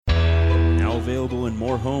available in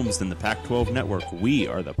more homes than the Pac-12 network, we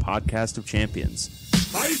are the podcast of champions.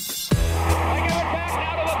 They give it back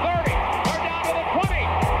now to the 30, or down to the 20.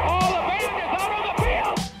 All the band is out on the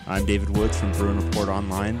field. I'm David Woods from Bruin Report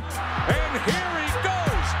Online. And here he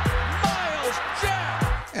goes, Miles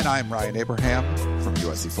Jack. And I'm Ryan Abraham from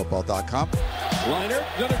USCFootball.com. Liner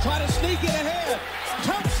going to try to sneak it ahead.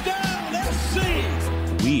 Touchdown, SC.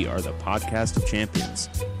 We are the podcast of champions.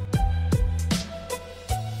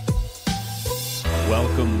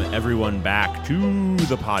 Welcome, everyone, back to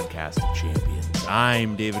the podcast of champions.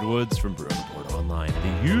 I'm David Woods from Bruin Report Online,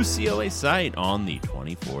 the UCLA site on the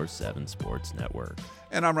 24/7 Sports Network.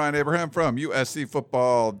 And I'm Ryan Abraham from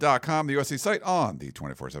USCFootball.com, the USC site on the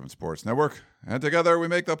 24/7 Sports Network. And together we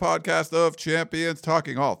make the podcast of champions,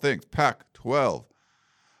 talking all things Pac-12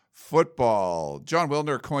 football. John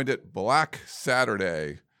Wilner coined it Black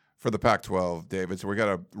Saturday for the Pac-12, David. So we got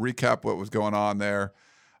to recap what was going on there.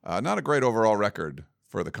 Not a great overall record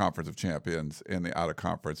for the Conference of Champions in the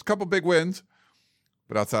out-of-conference. A couple big wins,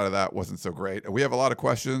 but outside of that, wasn't so great. We have a lot of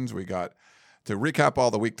questions. We got to recap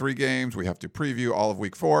all the Week 3 games. We have to preview all of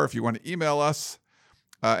Week 4. If you want to email us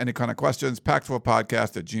any kind of questions,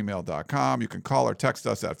 pac12podcast@gmail.com. You can call or text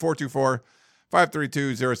us at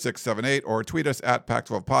 424-532-0678 or tweet us at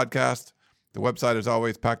Pac12podcast. The website is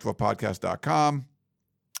always pac12podcast.com.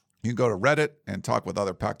 You can go to Reddit and talk with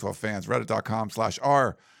other Pac-12 fans,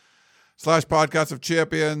 reddit.com/r/podcast of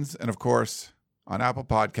champions. And of course, on Apple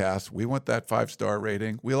Podcasts, we want that 5-star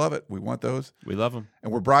rating. We love it. We want those. We love them.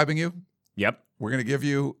 And we're bribing you. Yep. We're going to give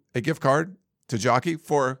you a gift card to Jockey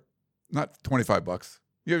for not $25.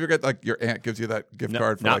 You ever get like your aunt gives you that gift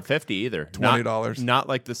card for not like $50 either. $20? Not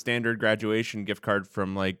like the standard graduation gift card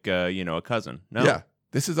from like a cousin. No. Yeah.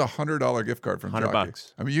 This is a $100 gift card from Jockey.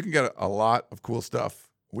 $100. I mean, you can get a lot of cool stuff.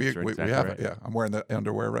 We have right. it. Yeah. I'm wearing the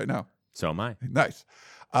underwear right now. So am I. Nice.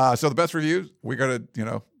 So the best reviews, we got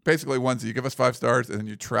to, basically ones that you give us 5 stars and then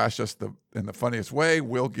you trash us in the funniest way,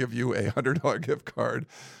 we'll give you a $100 gift card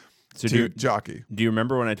to Jockey. Do you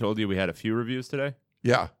remember when I told you we had a few reviews today?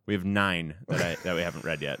 Yeah. We have 9 that we haven't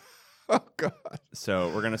read yet. Oh, God. So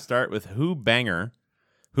we're going to start with Who Bang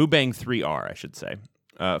 3R, I should say.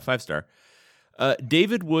 5-star.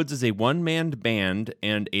 David Woods is a one-man band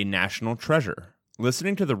and a national treasure.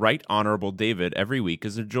 Listening to the Right Honorable David every week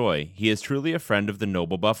is a joy. He is truly a friend of the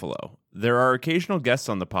Noble Buffalo. There are occasional guests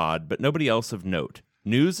on the pod, but nobody else of note.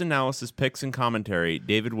 News, analysis, picks, and commentary,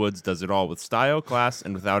 David Woods does it all with style, class,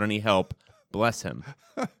 and without any help. Bless him.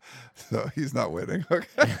 So he's not winning.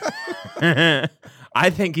 Okay.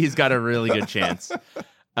 I think he's got a really good chance.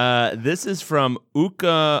 This is from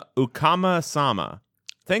Ukama-sama.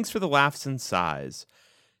 Thanks for the laughs and sighs.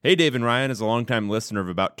 Hey, Dave and Ryan, as a longtime listener of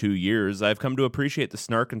about 2 years, I've come to appreciate the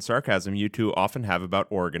snark and sarcasm you two often have about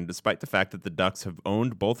Oregon, despite the fact that the Ducks have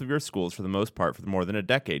owned both of your schools for the most part for more than a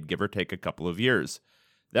decade, give or take a couple of years.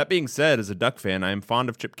 That being said, as a Duck fan, I am fond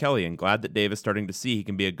of Chip Kelly and glad that Dave is starting to see he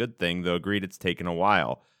can be a good thing, though agreed it's taken a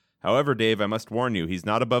while. However, Dave, I must warn you, he's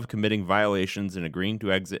not above committing violations and agreeing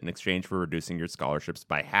to exit in exchange for reducing your scholarships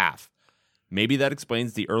by half. Maybe that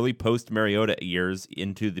explains the early post-Mariota years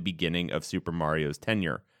into the beginning of Super Mario's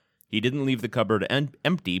tenure. He didn't leave the cupboard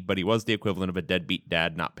empty, but he was the equivalent of a deadbeat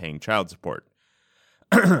dad not paying child support.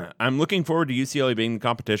 I'm looking forward to UCLA being the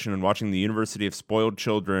competition and watching the University of Spoiled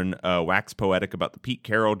Children wax poetic about the Pete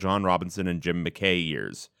Carroll, John Robinson, and Jim McKay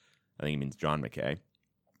years. I think he means John McKay.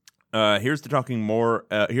 Here's to taking more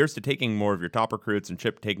of your top recruits and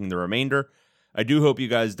Chip taking the remainder. I do hope you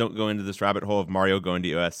guys don't go into this rabbit hole of Mario going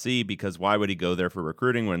to USC, because why would he go there for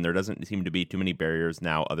recruiting when there doesn't seem to be too many barriers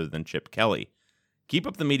now other than Chip Kelly? Keep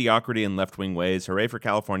up the mediocrity and left-wing ways. Hooray for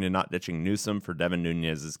California not ditching Newsom for Devin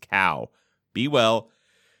Nunez's cow. Be well.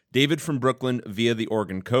 David from Brooklyn via the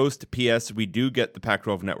Oregon coast. P.S. We do get the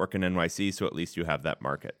Pac-12 network in NYC, so at least you have that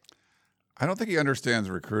market. I don't think he understands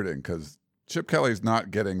recruiting because Chip Kelly's not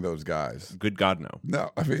getting those guys. Good God, no.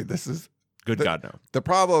 No, I mean, this is... God, no. The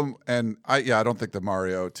problem, and I don't think the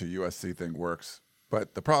Mario to USC thing works,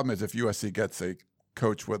 but the problem is if USC gets a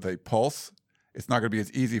coach with a pulse, it's not going to be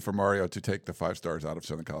as easy for Mario to take the 5 stars out of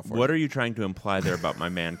Southern California. What are you trying to imply there about my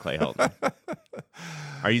man, Clay Helton?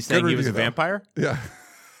 Are you saying he was a vampire? Yeah.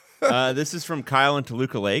 This is from Kyle in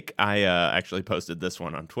Toluca Lake. I actually posted this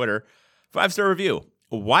one on Twitter. 5-star review.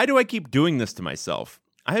 Why do I keep doing this to myself?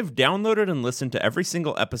 I have downloaded and listened to every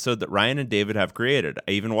single episode that Ryan and David have created.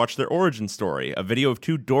 I even watched their origin story, a video of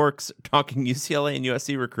 2 dorks talking UCLA and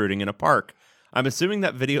USC recruiting in a park. I'm assuming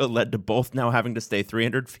that video led to both now having to stay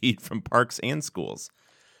 300 feet from parks and schools.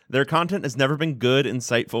 Their content has never been good,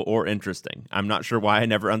 insightful, or interesting. I'm not sure why I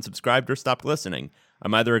never unsubscribed or stopped listening.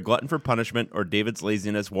 I'm either a glutton for punishment or David's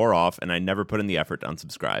laziness wore off and I never put in the effort to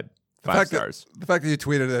unsubscribe. 5 stars. The fact that you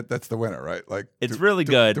tweeted it, that's the winner, right? Like It's really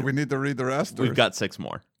good. Do we need to read the rest? We've got 6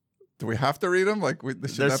 more. Do we have to read them? Like, should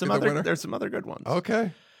There's that some be the other. winner? There's some other good ones.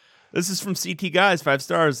 Okay. This is from CT Guys, 5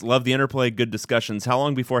 stars. Love the interplay, good discussions. How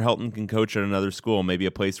long before Helton can coach at another school? Maybe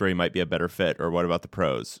a place where he might be a better fit. Or what about the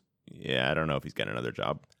pros? Yeah, I don't know if he's getting another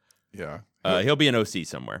job. Yeah. He'll be an OC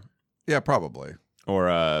somewhere, Yeah, probably. or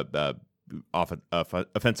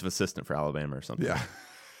offensive assistant for Alabama or something.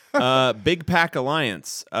 Yeah. Big Pack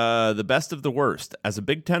Alliance, the best of the worst. As a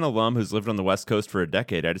Big Ten alum who's lived on the West Coast for a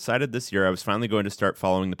decade, I decided this year I was finally going to start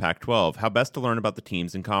following the Pac-12. How best to learn about the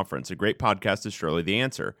teams and conference? A great podcast is surely the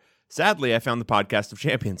answer. Sadly, I found the Podcast of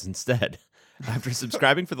Champions instead. After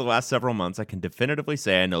subscribing for the last several months, I can definitively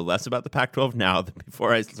say I know less about the Pac-12 now than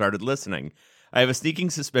before I started listening. I have a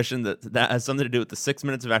sneaking suspicion that has something to do with the 6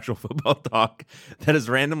 minutes of actual football talk that is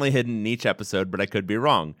randomly hidden in each episode, but I could be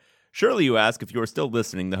wrong. Surely, you ask, if you are still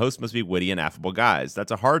listening, the host must be witty and affable guys.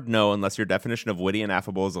 That's a hard no unless your definition of witty and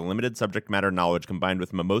affable is a limited subject matter knowledge combined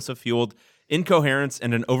with mimosa-fueled incoherence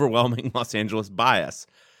and an overwhelming Los Angeles bias.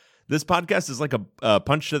 This podcast is like a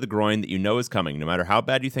punch to the groin that you know is coming. No matter how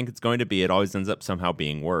bad you think it's going to be, it always ends up somehow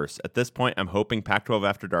being worse. At this point, I'm hoping Pac-12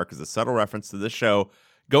 After Dark is a subtle reference to this show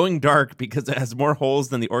going dark because it has more holes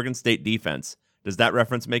than the Oregon State defense. Does that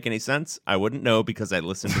reference make any sense? I wouldn't know because I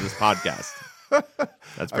listened to this podcast.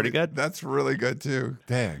 That's pretty good. That's really good, too.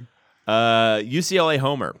 Dang. UCLA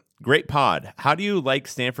Homer. Great pod. How do you like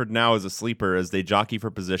Stanford now as a sleeper as they jockey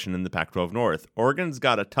for position in the Pac-12 North? Oregon's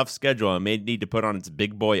got a tough schedule and may need to put on its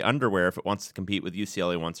big boy underwear if it wants to compete with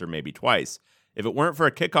UCLA once or maybe twice. If it weren't for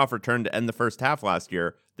a kickoff return to end the first half last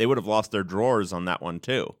year, they would have lost their drawers on that one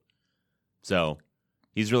too. So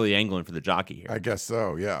he's really angling for the jockey here. I guess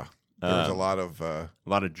so, yeah. There's a lot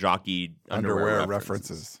of jockey underwear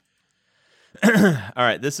references. All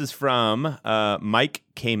right, this is from Mike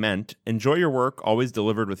K. Ment. Enjoy your work, always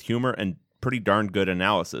delivered with humor and pretty darn good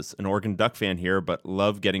analysis. An Oregon Duck fan here, but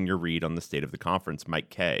love getting your read on the state of the conference. Mike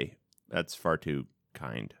K. That's far too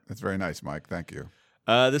kind. That's very nice, Mike. Thank you.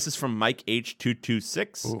 This is from Mike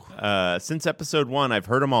H226. Since episode 1, I've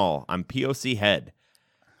heard them all. I'm POC head.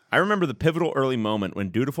 I remember the pivotal early moment when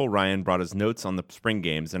dutiful Ryan brought his notes on the spring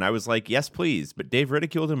games, and I was like, yes, please, but Dave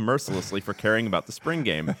ridiculed him mercilessly for caring about the spring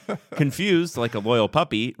game. Confused, like a loyal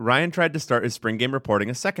puppy, Ryan tried to start his spring game reporting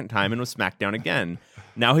a second time and was smacked down again.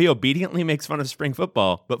 Now he obediently makes fun of spring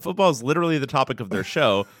football, but football is literally the topic of their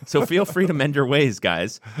show, so feel free to mend your ways,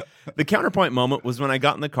 guys. The counterpoint moment was when I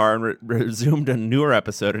got in the car and resumed a newer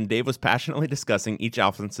episode, and Dave was passionately discussing each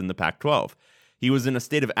offense in the Pac-12. He was in a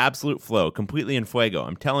state of absolute flow, completely in fuego.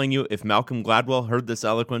 I'm telling you, if Malcolm Gladwell heard this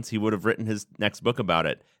eloquence, he would have written his next book about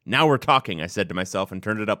it. Now we're talking, I said to myself and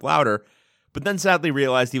turned it up louder, but then sadly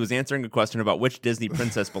realized he was answering a question about which Disney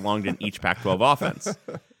princess belonged in each Pac-12 offense.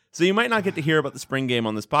 So you might not get to hear about the spring game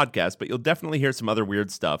on this podcast, but you'll definitely hear some other weird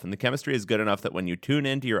stuff, and the chemistry is good enough that when you tune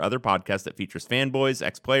into your other podcast that features fanboys,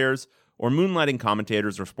 ex-players, or moonlighting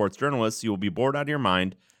commentators or sports journalists, you will be bored out of your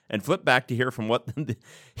mind and flip back to hear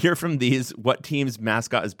from these what team's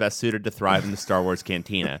mascot is best suited to thrive in the Star Wars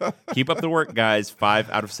cantina. Keep up the work, guys. 5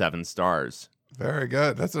 out of 7 stars. Very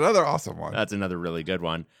good. That's another awesome one. That's another really good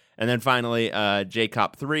one. And then finally,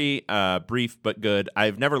 JCOP 3, brief but good.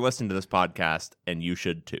 I've never listened to this podcast, and you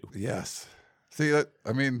should too. Yes. See,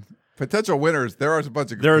 potential winners, there are a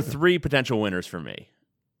bunch of... There are 3 potential winners for me.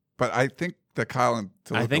 But I think that Kyle and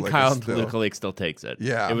Toluca Lake still takes it.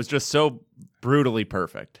 Yeah. It was just so brutally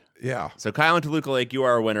perfect. Yeah. So Kyle and Toluca Lake, you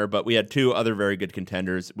are a winner, but we had 2 other very good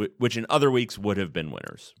contenders, which in other weeks would have been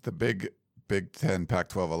winners. The Big Ten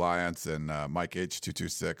Pac-12 Alliance and Mike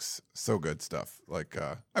H226. So good stuff.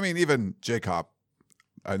 Even J-Cop,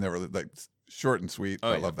 I never, short and sweet.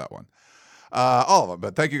 I love that one. All of them.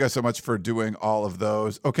 But thank you guys so much for doing all of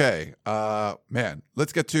those. Okay.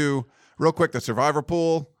 Let's get to, real quick, the Survivor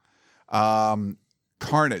Pool.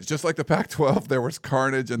 Carnage, just like the Pac-12, there was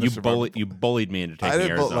carnage in the Survivor Pool. You bullied me into taking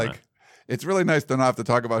Arizona. It's really nice to not have to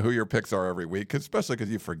talk about who your picks are every week, especially because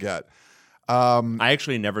you forget. I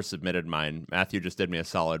actually never submitted mine. Matthew just did me a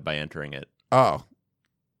solid by entering it. Oh,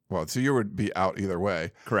 well, so you would be out either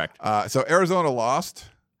way. Correct. So Arizona lost.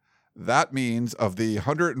 That means of the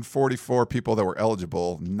 144 people that were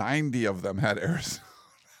eligible, 90 of them had Arizona.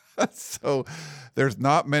 So there's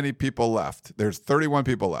not many people left. There's 31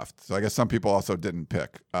 people left. So I guess some people also didn't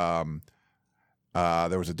pick. There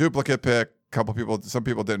was a duplicate pick. Some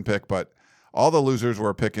people didn't pick, but all the losers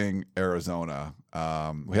were picking Arizona.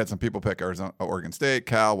 We had some people pick Oregon State,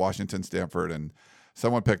 Cal, Washington, Stanford, and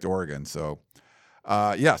someone picked Oregon. So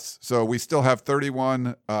yes. So we still have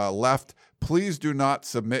 31 left. Please do not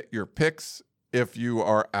submit your picks if you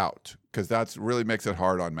are out. because that's really makes it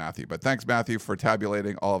hard on Matthew. But thanks, Matthew, for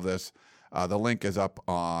tabulating all of this. The link is up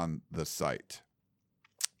on the site.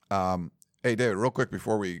 Hey, David, real quick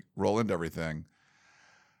before we roll into everything.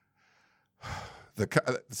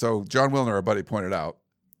 So John Wilner, our buddy, pointed out,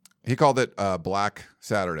 he called it Black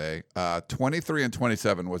Saturday.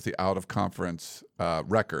 23-27 was the out-of-conference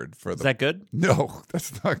record for the. Is that good? No,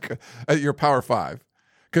 that's not good. You're Power 5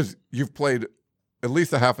 because you've played at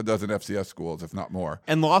least a half a dozen FCS schools, if not more,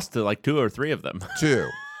 And lost to like 2 or 3 of them. 2.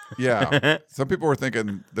 Yeah, some people were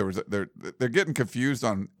thinking they're getting confused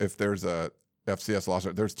on if there's a FCS loss.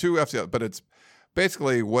 There's 2 FCS, but it's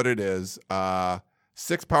basically what it is.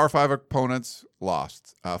 6 Power 5 opponents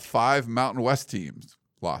lost. 5 Mountain West teams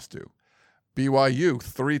lost to. BYU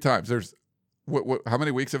 3 times. There's how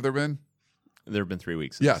many weeks have there been? There have been 3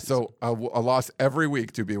 weeks. Yeah, so a loss every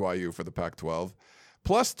week to BYU for the Pac-12,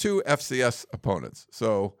 plus 2 FCS opponents.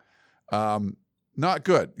 So not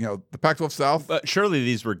good. The Pac-12 South. But surely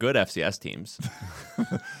these were good FCS teams.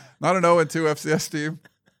 Not an 0-2 FCS team.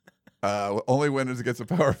 Only win is against a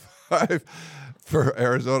Power 5 for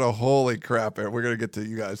Arizona. Holy crap. We're going to get to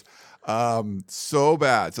you guys. So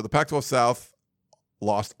bad. So the Pac-12 South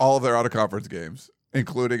lost all of their out-of-conference games,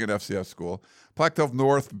 including an FCS school. Pac-12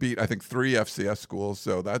 North beat, I think, 3 FCS schools,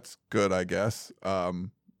 so that's good, I guess.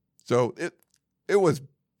 So it was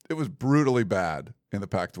brutally bad in the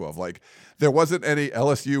Pac-12. Like, there wasn't any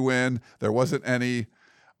LSU win. There wasn't any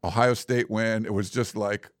Ohio State win. It was just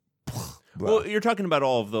like... Well, you're talking about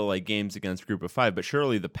all of the like games against Group of 5, but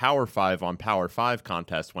surely the Power 5 on Power 5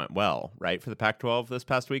 contest went well, right, for the Pac-12 this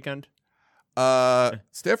past weekend?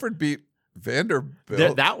 Stanford beat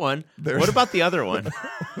Vanderbilt. That one. What about the other one?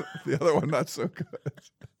 The other one, not so good.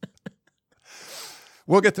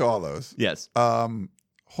 We'll get to all those. Yes.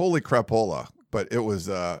 Holy crapola, but it was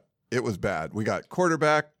bad. We got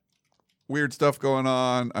quarterback, weird stuff going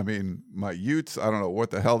on. I mean, my Utes, I don't know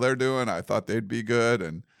what the hell they're doing. I thought they'd be good,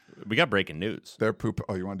 and we got breaking news. They're poop.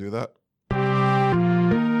 Oh, you want to do that?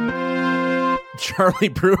 Charlie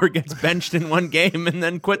Brewer gets benched in one game and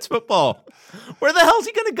then quits football. Where the hell's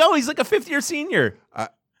he going to go? He's like a 5th-year senior.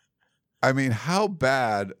 I mean, how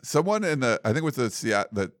bad? Someone in I think it was the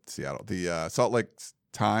Salt Lake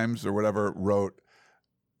Times or whatever wrote,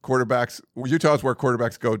 Utah's where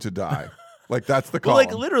quarterbacks go to die. Like, that's the call. Well,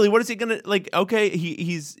 like, literally, what is he going to, like, okay,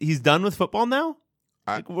 he's done with football now?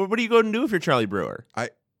 What are you going to do if you're Charlie Brewer?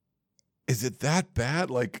 Is it that bad?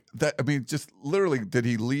 Like that? I mean, just literally, did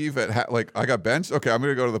he leave at I got benched? Okay, I'm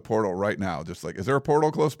going to go to the portal right now. Just like, is there a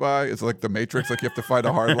portal close by? It's like the Matrix. Like you have to find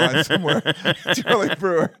a hard line somewhere. Charlie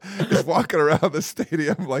Brewer is walking around the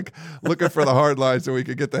stadium, like looking for the hard line so we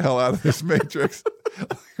could get the hell out of this Matrix.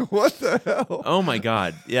 What the hell? Oh my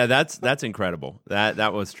God! Yeah, that's incredible.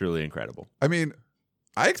 That was truly incredible. I mean,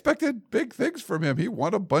 I expected big things from him. He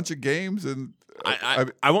won a bunch of games and.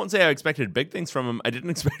 I won't say I expected big things from him. I didn't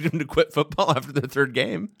expect him to quit football after the 3rd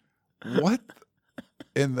game. What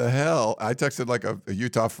in the hell? I texted like a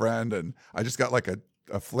Utah friend, and I just got like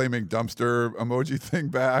a flaming dumpster emoji thing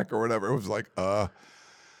back or whatever. It was like,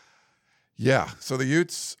 yeah. So the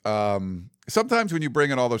Utes, sometimes when you bring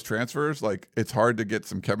in all those transfers, like it's hard to get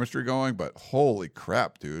some chemistry going, but holy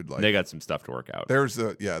crap, dude. Like they got some stuff to work out. There's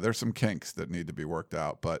some kinks that need to be worked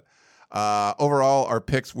out, but overall, our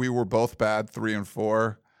picks, we were both bad, 3 and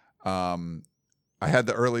 4. I had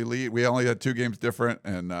the early lead. We only had 2 games different,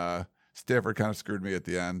 and Stanford kind of screwed me at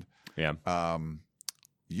the end. Yeah.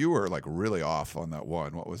 You were like really off on that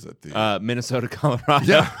one. What was it? Minnesota, Colorado.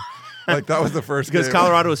 Yeah. Like that was the first because game.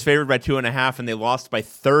 Colorado was favored by 2.5, and they lost by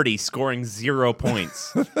 30, scoring 0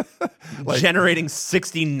 points, generating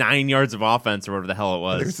 69 yards of offense or whatever the hell it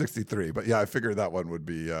was. I think it was 63, but yeah, I figured that one would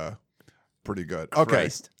be pretty good.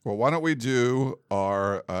 Christ. Okay. Well, why don't we do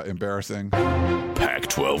our embarrassing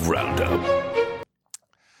Pac-12 Roundup.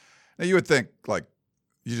 Now, you would think, like,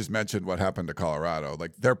 you just mentioned what happened to Colorado.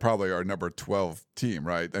 Like, they're probably our number 12 team,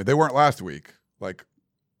 right? They weren't last week. Like,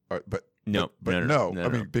 but no. I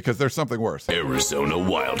mean, because there's something worse. Arizona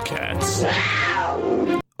Wildcats.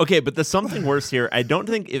 Okay, but the something worse here, I don't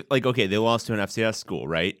think, okay, they lost to an FCS school,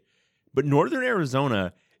 right? But Northern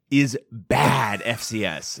Arizona is bad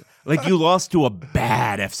FCS. Like, you lost to a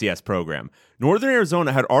bad FCS program. Northern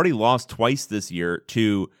Arizona had already lost twice this year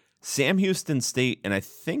to Sam Houston State, and I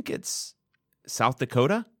think it's South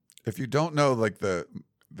Dakota. If you don't know, like, the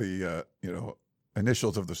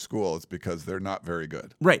initials of the school, it's because they're not very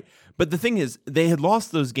good. Right. But the thing is, they had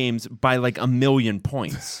lost those games by like 1,000,000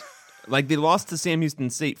 points. Like, they lost to Sam Houston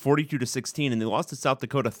State 42-16, and they lost to South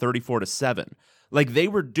Dakota 34-7. Like, they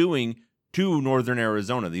were doing to Northern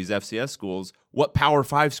Arizona, these FCS schools, what Power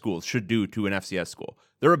 5 schools should do to an FCS school.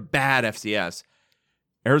 They're a bad FCS.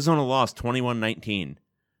 Arizona lost 21-19.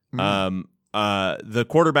 The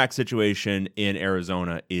quarterback situation in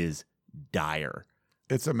Arizona is dire.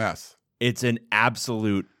 It's a mess. It's an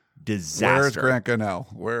absolute disaster. Where is Grant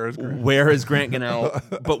Gunnell? Where is Grant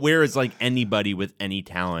Gunnell? But where is like anybody with any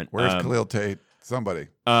talent? Where's Khalil Tate? Somebody.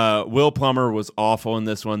 Will Plummer was awful in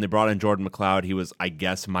this one. They brought in Jordan McLeod. He was, I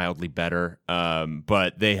guess, mildly better.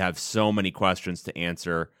 But they have so many questions to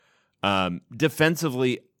answer.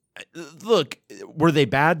 Defensively, look, were they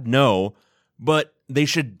bad? No, but they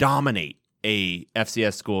should dominate a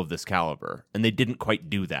FCS school of this caliber, and they didn't quite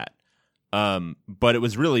do that. But it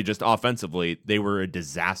was really just offensively, they were a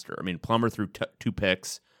disaster. I mean, Plummer threw 2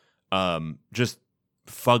 picks, just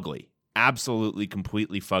fugly, absolutely,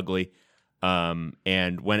 completely fugly.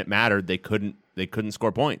 And when it mattered, they couldn't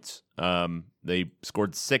score points. They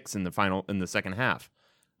scored 6 in the second half.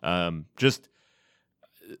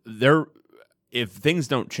 If things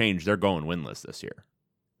don't change, they're going winless this year.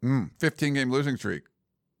 15-game losing streak.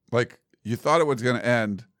 Like, you thought it was going to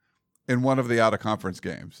end in one of the out-of-conference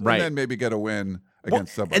games. Right. And then maybe get a win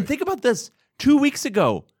against somebody. And think about this. 2 weeks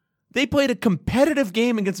ago, they played a competitive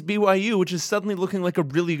game against BYU, which is suddenly looking like a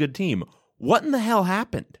really good team. What in the hell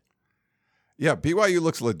happened? Yeah, BYU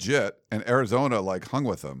looks legit, and Arizona, like, hung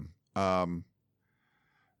with them.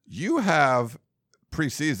 You have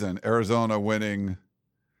preseason Arizona winning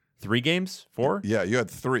 3 games? 4? Yeah, you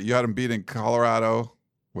had 3. You had them beating Colorado,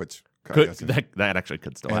 which that actually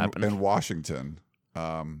could still happen. And Washington.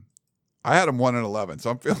 I had them 1-11,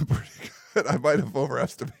 so I'm feeling pretty good. I might have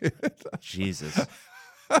overestimated. Jesus.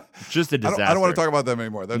 Just a disaster. I don't want to talk about them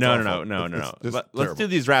anymore. That's No. Let's do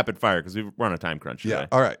these rapid fire because we're on a time crunch today. Yeah,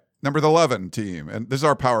 all right. Number 11 team, and this is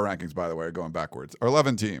our power rankings, by the way, going backwards. Our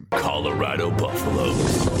 11 team. Colorado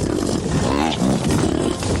Buffaloes.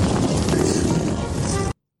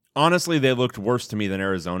 Honestly, they looked worse to me than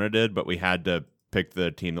Arizona did, but we had to pick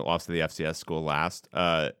the team that lost to the FCS school last.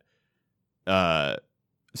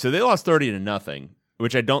 So they lost 30-0,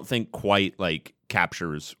 which I don't think quite like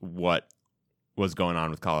captures what was going on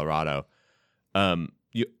with Colorado. How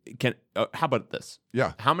about this?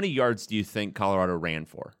 Yeah. How many yards do you think Colorado ran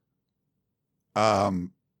for?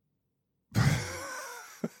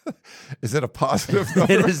 Is it a positive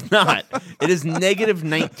number? It is not. It is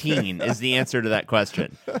 -19 is the answer to that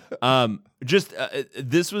question.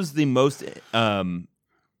 This was the most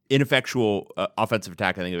ineffectual offensive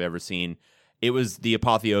attack I think I've ever seen. It was the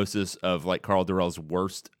apotheosis of like Carl Durrell's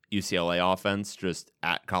worst UCLA offense just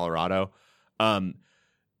at Colorado.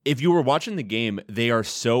 If you were watching the game, they are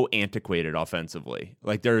so antiquated offensively.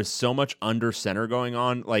 Like there is so much under center going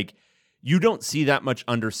on. Like you don't see that much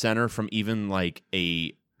under center from even like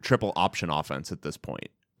a triple option offense at this point.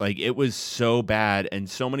 Like it was so bad and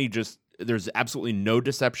so many there's absolutely no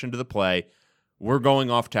deception to the play. We're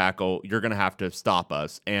going off tackle. You're going to have to stop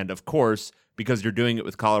us. And of course, because you're doing it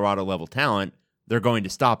with Colorado level talent, they're going to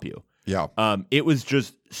stop you. Yeah. It was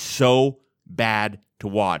just so bad to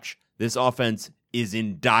watch. This offense is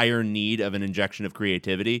in dire need of an injection of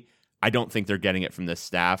creativity. I don't think they're getting it from this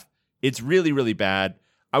staff. It's really, really bad.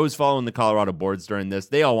 I was following the Colorado boards during this.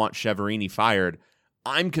 They all want Cheverini fired.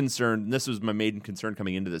 I'm concerned, and this was my main concern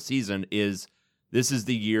coming into the season, is this is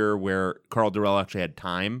the year where Carl Durrell actually had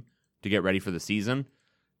time to get ready for the season.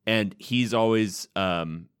 And he's always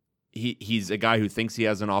he's a guy who thinks he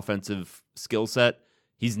has an offensive skill set.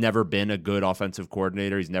 He's never been a good offensive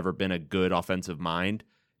coordinator. He's never been a good offensive mind.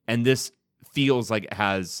 And this feels like it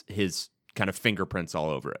has his kind of fingerprints all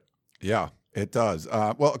over it. Yeah, it does.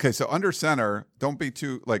 Well, okay, so under center, don't be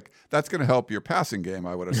too, like, that's going to help your passing game,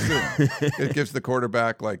 I would assume. It gives the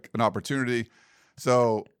quarterback, like, an opportunity.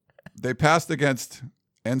 So they passed against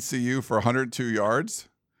NCU for 102 yards,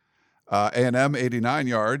 A&M 89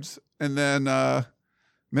 yards, and then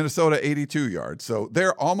Minnesota 82 yards. So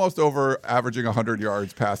they're almost over averaging 100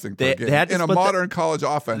 yards passing per game. In a modern college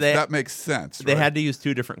offense, that makes sense. They had to use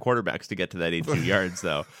 2 different quarterbacks to get to that 82 yards,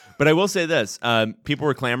 though. But I will say this. People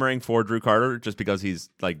were clamoring for Drew Carter just because he's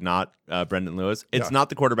like not Brendan Lewis. It's not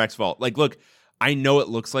the quarterback's fault. Like, look, I know it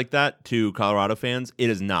looks like that to Colorado fans. It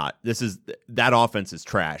is not. That offense is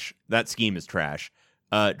trash. That scheme is trash.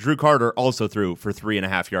 Drew Carter also threw for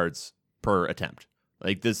 3.5 yards per attempt.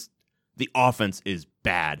 Like this, the offense is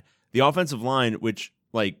bad. The offensive line, which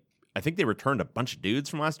like I think they returned a bunch of dudes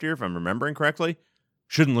from last year, if I'm remembering correctly,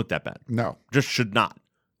 shouldn't look that bad. No, just should not.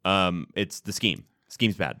 It's the scheme.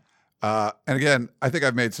 Scheme's bad. And again, I think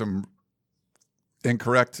I've made some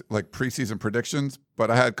incorrect like preseason predictions,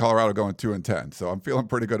 but I had Colorado going 2-10, so I'm feeling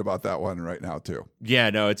pretty good about that one right now too.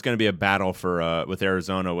 Yeah, no, it's going to be a battle for with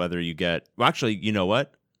Arizona whether you get. Well, actually, you know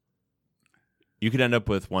what? You could end up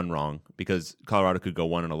with one wrong because Colorado could go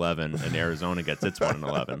 1-11 and Arizona gets its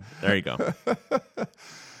 1-11. There you go.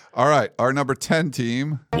 All right, our number 10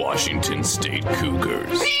 team, Washington State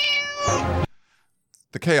Cougars.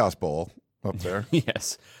 the Chaos Bowl up there.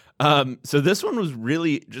 Yes. So this one was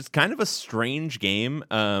really just kind of a strange game.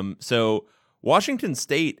 So Washington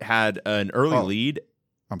State had an early lead.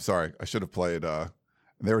 I'm sorry, I should have played.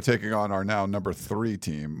 They were taking on our now number 3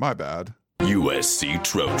 team. My bad. USC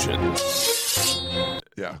Trojans.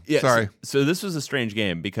 Yeah. Yeah, Sorry. So this was a strange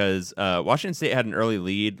game because Washington State had an early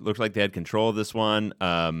lead. Looked like they had control of this one.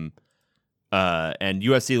 And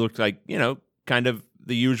USC looked like, kind of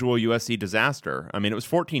the usual USC disaster. I mean, it was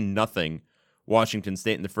 14-0 Washington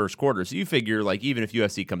State in the first quarter. So you figure, like, even if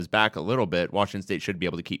USC comes back a little bit, Washington State should be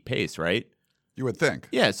able to keep pace, right? You would think.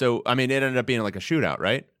 Yeah. So, I mean, it ended up being like a shootout,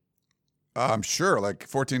 right? I'm sure, like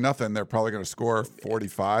 14-0, they're probably going to score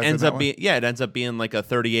 45. It ends up being like a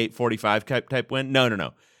 38-45 type win.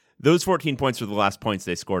 No. Those 14 points were the last points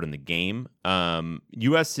they scored in the game.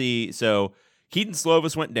 USC, so Keaton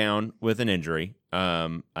Slovis went down with an injury,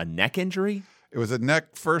 a neck injury. It was a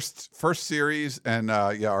neck first series, and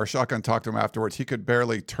our shotgun talked to him afterwards. He could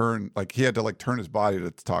barely turn, like he had to turn his body to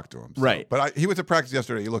talk to him. So. Right. But he was at practice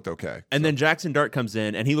yesterday. He looked okay. And then Jackson Dart comes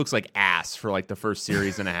in, and he looks like ass for like the first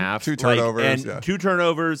series and a half. 2 turnovers. Two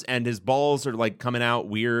turnovers, and his balls are like coming out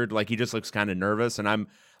weird. Like he just looks kind of nervous, and I'm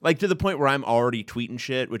like to the point where I'm already tweeting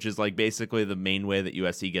shit, which is like basically the main way that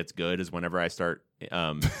USC gets good is whenever I start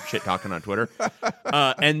shit talking on Twitter.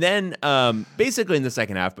 And then basically in the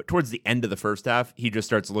second half, but towards the end of the first half, he just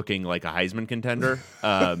starts looking like a Heisman contender.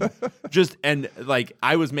 I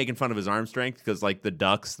was making fun of his arm strength because like the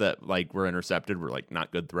ducks that like were intercepted were like not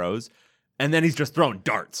good throws. And then he's just throwing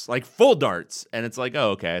darts, like full darts. And it's like,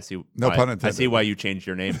 oh, okay, I see. No pun intended. I see why you changed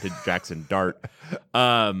your name to Jackson Dart.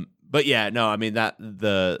 But yeah, no, I mean that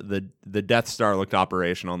the Death Star looked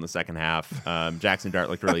operational in the second half. Jackson Dart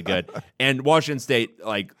looked really good, and Washington State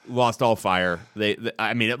like lost all fire.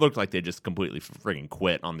 I mean, it looked like they just completely friggin'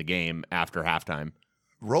 quit on the game after halftime.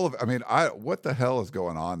 What the hell is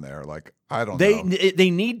going on there? Like, I don't know. They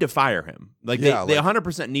need to fire him. They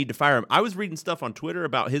 100% need to fire him. I was reading stuff on Twitter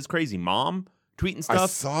about his crazy mom tweeting stuff. I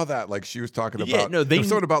saw that. Like she was talking about. Yeah, no, there was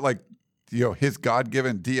something about like. His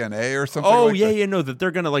God-given DNA or something. Oh, like yeah, that. that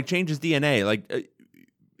they're gonna like change his DNA. Like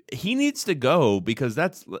he needs to go because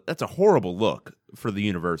that's a horrible look for the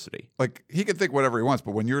university. Like he can think whatever he wants,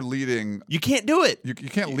 but when you're leading, you can't do it. You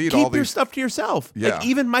can't lead Keep all these your stuff to yourself. Yeah. Like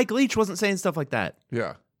even Mike Leach wasn't saying stuff like that.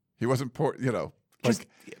 Yeah, he wasn't. Just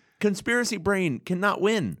conspiracy brain cannot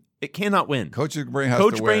win. It cannot win. Coach's brain has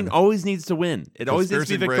Coach to brain win. always needs to win. It always needs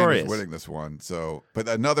to be Brain victorious. is winning this one. So, but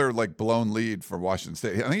another like blown lead for Washington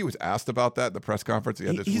State. I think he was asked about that at the press conference.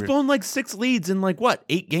 He's blown like 6 leads in like what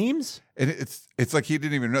 8 games. And it's like he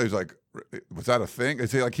didn't even know. He's like, was that a thing?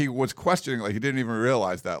 It's like he was questioning. Like he didn't even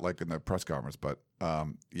realize that. Like in the press conference. But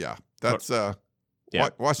that's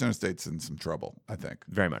Washington State's in some trouble. I think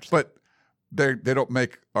very much. So. But they don't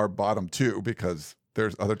make our bottom 2 because.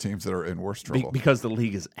 There's other teams that are in worse trouble. Because the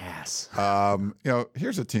league is ass.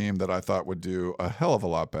 Here's a team that I thought would do a hell of a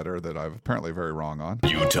lot better that I'm apparently very wrong on.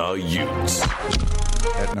 Utah Utes.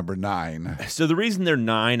 At number 9. So the reason they're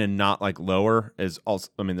 9 and not like lower is also,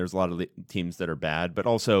 I mean, there's a lot of teams that are bad, but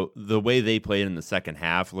also the way they played in the second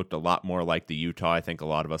half looked a lot more like the Utah I think a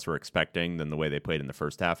lot of us were expecting than the way they played in the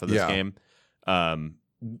first half of this game.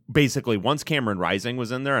 Basically, once Cameron Rising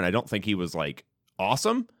was in there, and I don't think he was like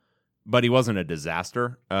awesome, but he wasn't a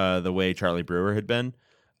disaster the way Charlie Brewer had been.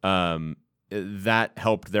 That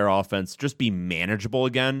helped their offense just be manageable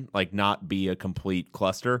again, like not be a complete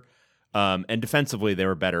cluster. And defensively, they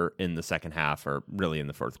were better in the second half, or really in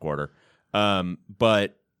the fourth quarter.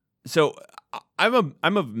 But so I'm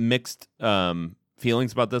of mixed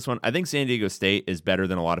feelings about this one. I think San Diego State is better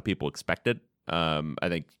than a lot of people expected. I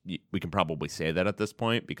think we can probably say that at this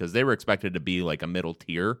point because they were expected to be like a middle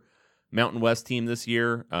tier Mountain West team this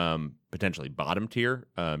year, potentially bottom tier,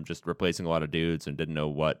 just replacing a lot of dudes and didn't know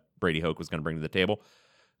what Brady Hoke was going to bring to the table.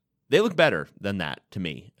 They look better than that to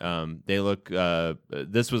me. They look.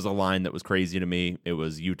 This was a line that was crazy to me. It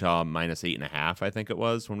was Utah -8.5, I think it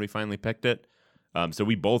was when we finally picked it. So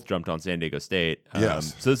we both jumped on San Diego State.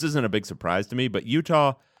 Yes. So this isn't a big surprise to me, but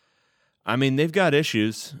Utah. I mean, they've got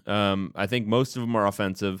issues. I think most of them are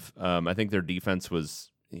offensive. I think their defense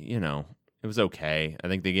was, it was okay. I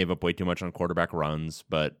think they gave up way too much on quarterback runs,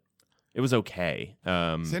 but it was okay.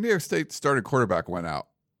 San Diego State started quarterback went out.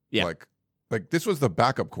 Yeah. Like this was the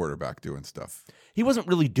backup quarterback doing stuff. He wasn't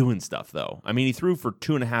really doing stuff, though. I mean, he threw for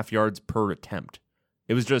 2.5 yards per attempt.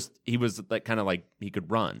 It was just, he was like kind of like he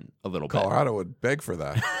could run a little bit. Colorado would beg for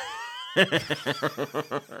that.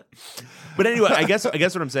 But anyway, I guess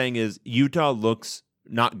what I'm saying is Utah looks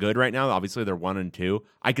not good right now. Obviously, they're 1-2.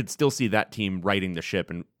 I could still see that team righting the ship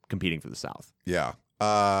and competing for the South. Yeah.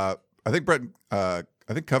 I think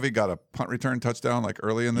Covey got a punt return touchdown like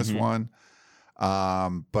early in this one.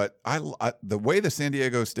 But I the way the San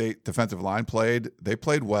Diego State defensive line played, they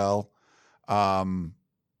played well.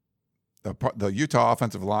 The Utah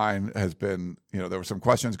offensive line has been, there were some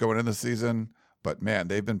questions going into the season, but man,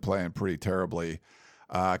 they've been playing pretty terribly.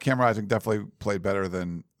 Cam Rising definitely played better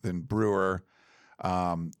than Brewer.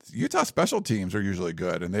 Utah special teams are usually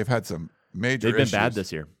good, and they've had some major They've been issues. bad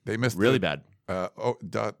this year. They missed really bad.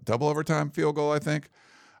 Double overtime field goal, I think.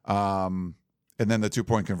 And then the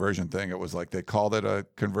 2-point conversion thing, it was like they called it a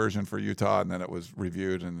conversion for Utah, and then it was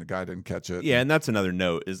reviewed, and the guy didn't catch it. Yeah, and that's another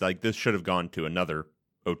note, is like this should have gone to another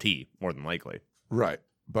OT, more than likely. Right.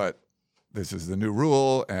 But this is the new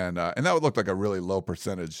rule, and that would look like a really low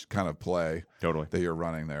percentage kind of play Totally. that you're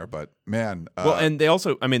running there. But, man. Well, and they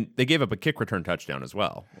also, they gave up a kick return touchdown as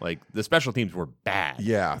well. Like, the special teams were bad.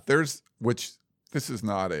 Yeah, this is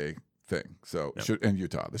not a thing. So, No. in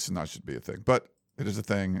Utah, this should be a thing. But it is a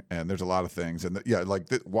thing, and there's a lot of things. And,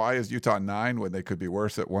 why is Utah 9 when they could be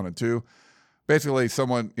worse at 1 and 2? Basically,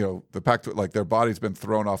 someone, the Pac-12, like their body's been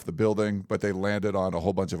thrown off the building, but they landed on a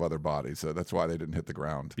whole bunch of other bodies. So that's why they didn't hit the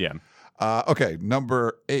ground. Yeah. Okay,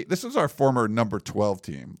 number 8. This is our former number 12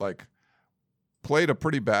 team. Like, played a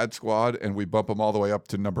pretty bad squad, and we bump them all the way up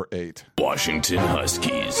to number 8. Washington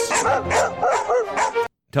Huskies.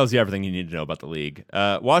 Tells you everything you need to know about the league.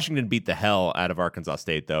 Washington beat the hell out of Arkansas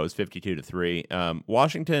State, though. It was 52-3.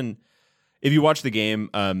 Washington, if you watch the game,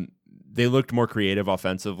 they looked more creative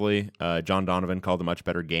offensively. John Donovan called a much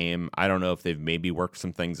better game. I don't know if they've maybe worked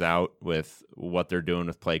some things out with what they're doing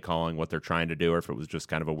with play calling, what they're trying to do, or if it was just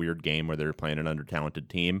kind of a weird game where they're playing an under-talented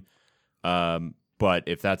team. But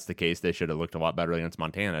if that's the case, they should have looked a lot better against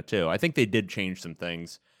Montana, too. I think they did change some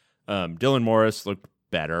things. Dylan Morris looked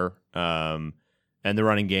better, and the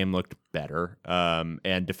running game looked better.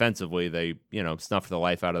 And defensively, they snuffed the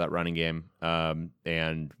life out of that running game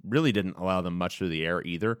and really didn't allow them much through the air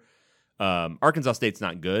either. Arkansas State's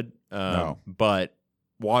not good, No. but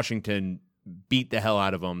Washington beat the hell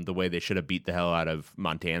out of them the way they should have beat the hell out of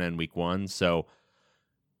Montana in week 1. So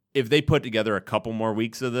if they put together a couple more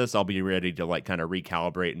weeks of this, I'll be ready to kind of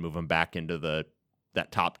recalibrate and move them back into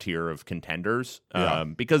that top tier of contenders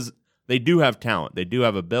because they do have talent. They do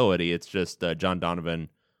have ability. It's just John Donovan,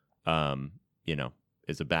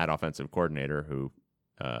 is a bad offensive coordinator who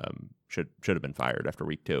should have been fired after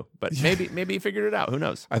week 2. But maybe he figured it out. Who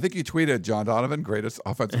knows? I think you tweeted John Donovan, greatest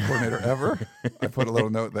offensive coordinator ever. I put a little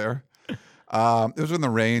note there. It was in the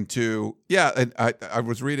rain too. Yeah, and I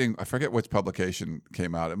was reading, I forget which publication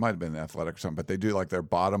came out. It might have been The Athletic or something, but they do like their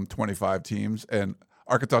bottom 25 teams, and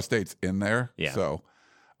Arkansas State's in there. Yeah. So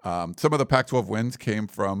some of the Pac-12 wins came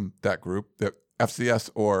from that group, the FCS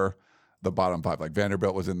or the bottom 5. Like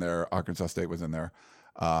Vanderbilt was in there, Arkansas State was in there.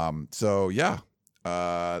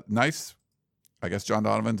 Nice. I guess John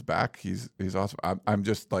Donovan's back. He's awesome. I'm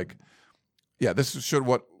just like, yeah, this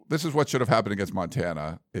is what should have happened against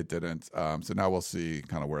Montana. It didn't. So now we'll see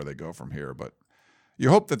kind of where they go from here. But you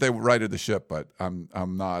hope that they righted the ship. But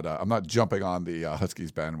I'm not jumping on the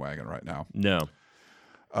Huskies bandwagon right now. No.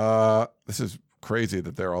 This is crazy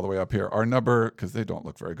that they're all the way up here. Because they don't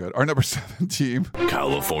look very good. Our number 7 team,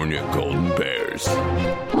 California Golden Bears.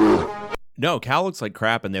 No, Cal looks like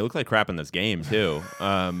crap, and they look like crap in this game, too.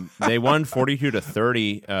 They won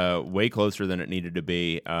 42-30, way closer than it needed to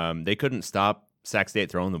be. They couldn't stop Sac State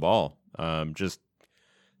throwing the ball.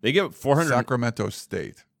 They give up 400. Sacramento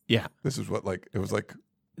State. Yeah. This is what it was like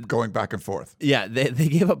going back and forth. Yeah, they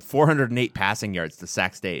gave up 408 passing yards to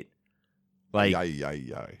Sac State. Like,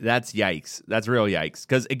 that's yikes. That's real yikes.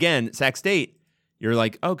 Because, again, Sac State, you're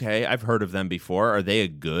like, okay, I've heard of them before. Are they a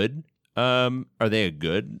good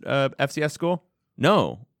FCS school?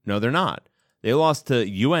 No, they're not. They lost to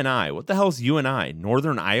UNI. What the hell is UNI?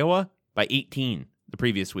 Northern Iowa by 18 the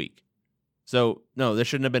previous week. So, no, this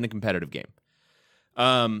shouldn't have been a competitive game.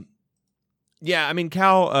 Cal,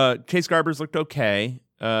 Chase Garbers looked okay.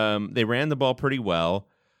 They ran the ball pretty well.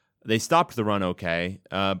 They stopped the run okay,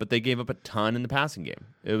 but they gave up a ton in the passing game.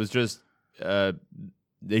 It was just,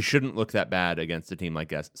 they shouldn't look that bad against a team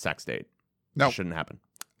like Sac State. No. It shouldn't happen.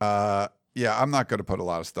 I'm not going to put a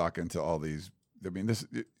lot of stock into all these. I mean, this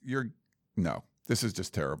is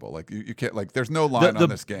just terrible. Like you can't, like, there's no line on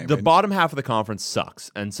this game. The bottom half of the conference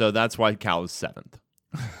sucks, and so that's why Cal is 7th.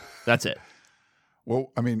 That's it.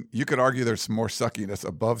 Well, I mean, you could argue there's more suckiness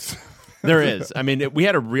above. There is. I mean, we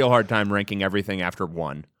had a real hard time ranking everything after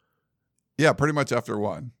 1. Yeah, pretty much after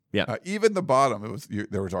 1. Yeah. Even the bottom,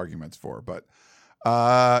 there was arguments for. But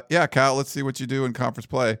yeah, Cal, let's see what you do in conference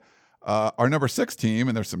play. Our number 6 team,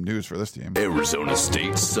 and there's some news for this team. Arizona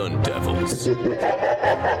State Sun Devils.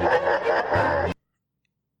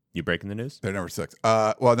 You breaking the news? They're number 6.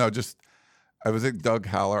 Well, no, just I was think Doug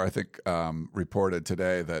Haller, I think, reported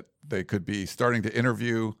today that they could be starting to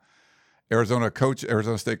interview Arizona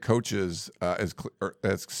State coaches as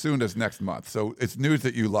soon as next month. So it's news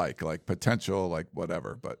that you like potential, like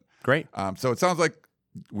whatever. But Great. So it sounds like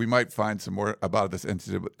we might find some more about this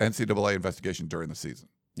NCAA investigation during the season.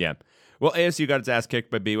 Yeah. Well, ASU got its ass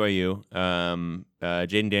kicked by BYU.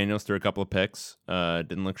 Jaden Daniels threw a couple of picks.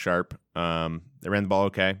 Didn't look sharp. They ran the ball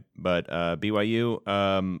okay, but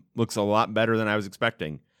BYU looks a lot better than I was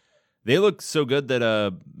expecting. They look so good that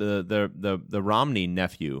the Romney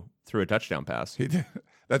nephew threw a touchdown pass. He did.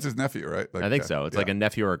 That's his nephew, right? I think so. It's like a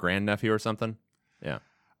nephew or a grandnephew or something. Yeah.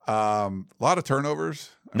 A lot of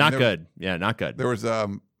turnovers. Not good. Yeah, not good. There was,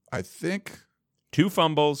 I think, 2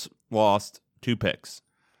 fumbles lost, 2 picks.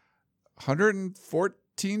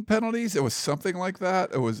 114 penalties. It was something like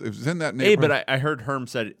that. It was in that Hey, neighborhood. but I heard Herm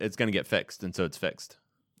said it's going to get fixed, and so it's fixed.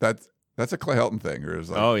 That's a Clay Helton thing. It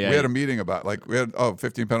was like, Oh, yeah. we had a meeting about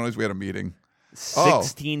 15 penalties. We had a meeting.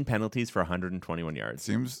 16 penalties for 121 yards.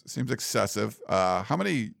 Seems excessive. How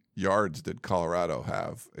many yards did Colorado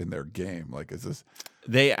have in their game? Like, is this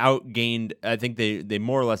They outgained. I think they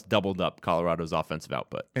more or less doubled up Colorado's offensive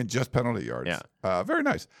output. in just penalty yards? Yeah. Very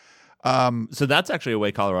nice. So that's actually a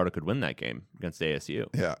way Colorado could win that game against ASU.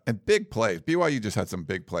 Yeah, and big plays. BYU just had some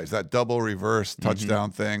big plays. That double reverse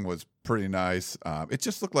touchdown thing was pretty nice. It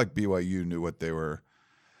just looked like BYU knew what they were.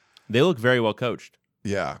 They look very well coached.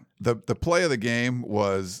 Yeah, the play of the game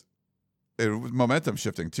was momentum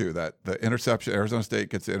shifting too. That the interception, Arizona State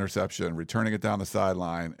gets the interception, returning it down the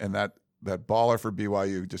sideline, and that baller for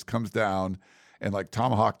BYU just comes down and like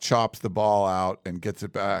tomahawk chops the ball out and gets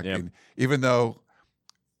it back. Yep. And even though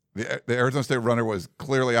the Arizona State runner was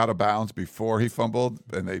clearly out of bounds before he fumbled,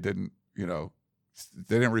 and they didn't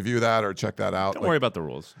review that or check that out. Don't worry about the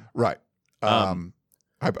rules. Right.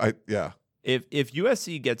 Yeah. If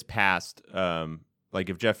USC gets past, like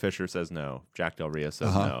if Jeff Fisher says no, if Jack Del Rio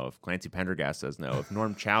says no, if Clancy Pendergast says no, if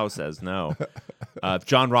Norm Chow says no, if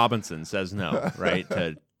John Robinson says no, right,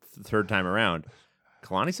 to third time around,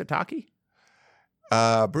 Kalani Sitake?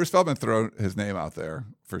 Bruce Feldman threw his name out there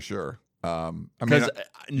for sure. Because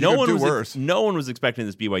no one was expecting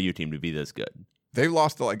this BYU team to be this good. They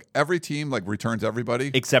lost to every team returns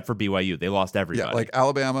everybody except for BYU. They lost everybody. Yeah,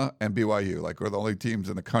 Alabama and BYU were the only teams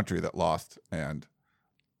in the country that lost, and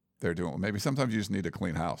they're doing. Maybe sometimes you just need a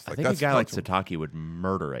clean house. I think a guy like Sitake would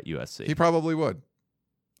murder at USC. He probably would.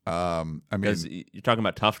 Because you're talking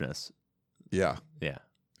about toughness. Yeah,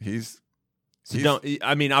 He's don't.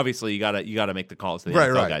 I mean, obviously you gotta make the calls to the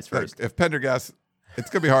NFL guys first. If Pendergast, it's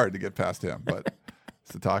gonna be hard to get past him, but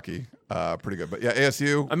Sitake, pretty good. But yeah,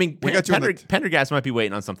 ASU. I mean, Pendergast might be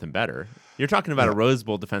waiting on something better. You're talking about a Rose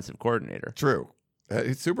Bowl defensive coordinator. True,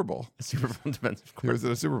 he's Super Bowl. Super Bowl defensive coordinator. He was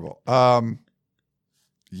at a Super Bowl.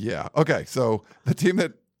 Yeah. Okay. So the team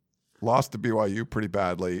that lost to BYU pretty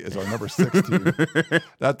badly is our number 6 team.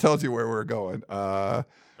 That tells you where we're going.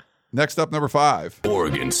 Next up, number 5.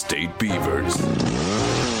 Oregon State Beavers.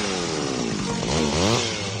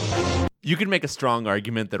 You could make a strong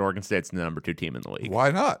argument that Oregon State's the number 2 team in the league.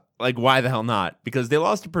 Why not? Why the hell not? Because they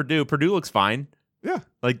lost to Purdue. Purdue looks fine. Yeah.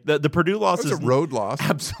 The Purdue loss is a road loss.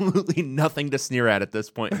 Absolutely nothing to sneer at this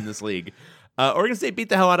point in this league. Oregon State beat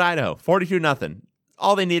the hell out of Idaho, 42-0.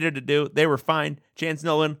 All they needed to do, they were fine. Chance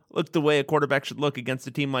Nolan looked the way a quarterback should look against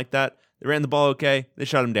a team like that. They ran the ball okay. They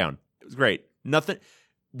shut him down. It was great. Nothing.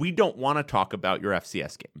 We don't want to talk about your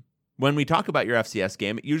FCS game. When we talk about your FCS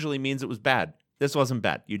game, it usually means it was bad. This wasn't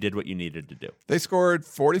bad. You did what you needed to do. They scored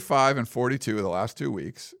 45 and 42 the last 2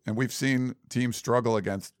 weeks, and we've seen teams struggle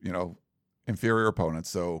against, inferior opponents.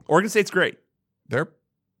 So Oregon State's great. They're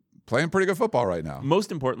playing pretty good football right now.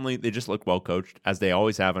 Most importantly, they just look well coached, as they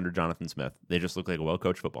always have under Jonathan Smith. They just look like a well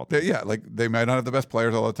coached football team. They might not have the best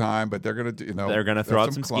players all the time, but they're gonna they're gonna throw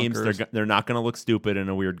out some schemes. They're not gonna look stupid in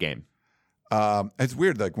a weird game. It's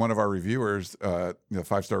weird. One of our reviewers,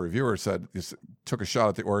 5-star reviewer, said took a shot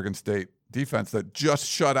at the Oregon State defense that just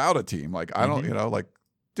shut out a team. I don't,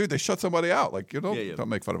 dude, they shut somebody out. Don't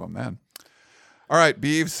make fun of them, man. All right,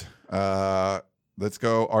 Beavs. Let's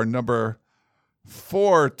go. Our number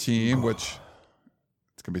 4 team, which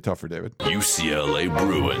it's gonna be tough for David. UCLA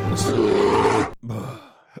Bruins.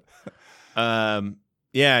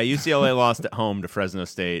 UCLA lost at home to Fresno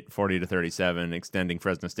State, 40-37, extending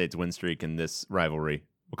Fresno State's win streak in this rivalry.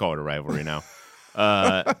 We'll call it a rivalry now.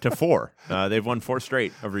 To 4. They've won 4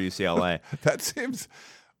 straight over UCLA. That seems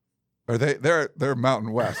Are they're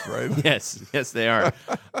Mountain West, right? Yes, they are.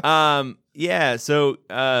 Yeah, so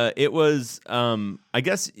it was, I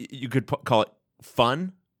guess you could call it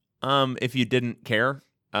fun if you didn't care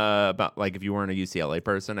about, like, if you weren't a UCLA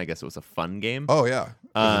person. I guess it was a fun game. Oh yeah.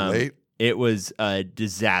 Was it late? It was a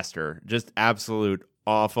disaster, just absolute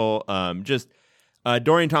awful.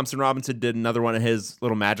 Dorian Thompson-Robinson did another one of his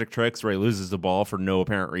little magic tricks where he loses the ball for no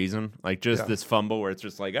apparent reason, like just this fumble where it's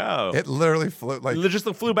just like, oh, it literally flew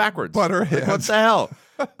flew backwards. Butter like, what the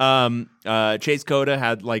hell? Chase Cota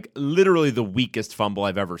had like literally the weakest fumble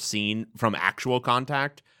I've ever seen from actual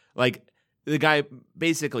contact. Like the guy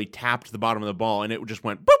basically tapped the bottom of the ball and it just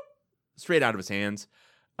went boop straight out of his hands.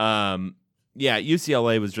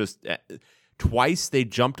 UCLA was just. Twice they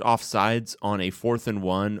jumped off sides on a 4th and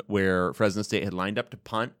 1 where Fresno State had lined up to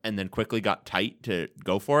punt and then quickly got tight to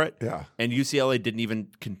go for it. Yeah. And UCLA didn't even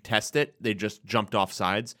contest it. They just jumped off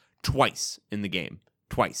sides twice in the game.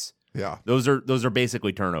 Twice. Yeah. Those are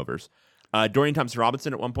basically turnovers. Dorian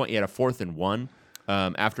Thompson-Robinson at one point, he had a 4th and 1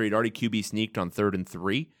 after he'd already QB sneaked on 3rd and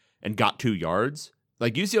 3 and got 2 yards.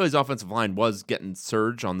 Like UCLA's offensive line was getting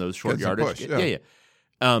surge on those short yardage. Push, yeah.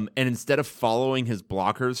 And instead of following his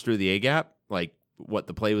blockers through the A-gap, like what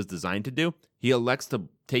the play was designed to do, he elects to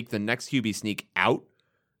take the next QB sneak out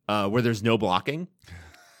where there's no blocking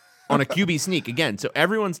on a QB sneak again. So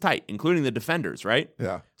everyone's tight, including the defenders, right?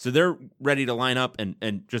 Yeah. So they're ready to line up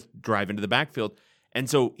and just drive into the backfield. And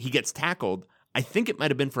so he gets tackled. I think it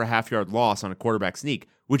might have been for a half-yard loss on a quarterback sneak,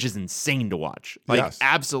 which is insane to watch. Like,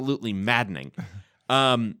 absolutely maddening.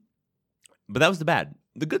 But that was the bad.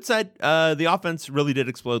 The good side, the offense really did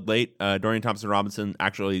explode late. Dorian Thompson-Robinson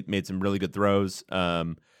actually made some really good throws.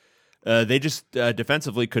 They just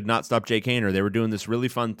defensively could not stop Jake Haener. They were doing this really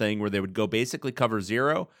fun thing where they would go basically cover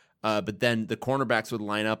 0, but then the cornerbacks would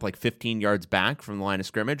line up like 15 yards back from the line of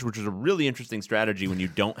scrimmage, which is a really interesting strategy when you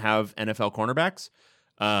don't have NFL cornerbacks.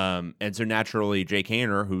 And so naturally, Jake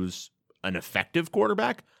Haener, who's an effective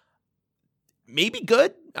quarterback, maybe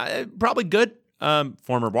good, probably good,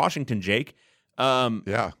 former Washington Jake,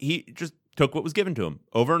 he just took what was given to him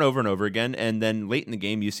over and over and over again. And then late in the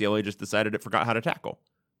game, UCLA just decided it forgot how to tackle.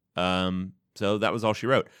 So that was all she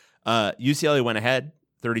wrote. UCLA went ahead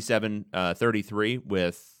 37-33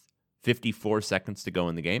 with 54 seconds to go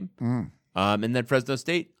in the game. And then Fresno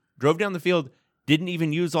State drove down the field, didn't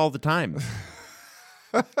even use all the time.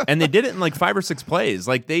 And they did it in like 5 or 6 plays.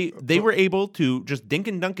 Like they were able to just dink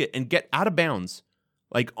and dunk it and get out of bounds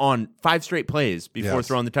like on 5 straight plays before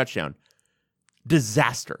throwing the touchdown.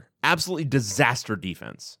 Disaster. Absolutely disaster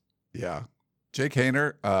defense. Yeah. Jake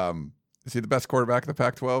Haener, is he the best quarterback in the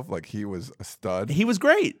Pac-12? Like, he was a stud. He was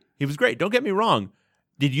great. Don't get me wrong.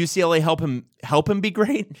 Did UCLA help him be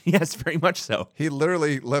great? Yes, very much so. He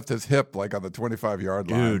literally left his hip like on the 25-yard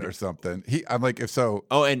line or something. I'm like, if so.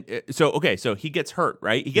 Oh, and so he gets hurt,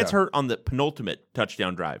 right? He gets hurt on the penultimate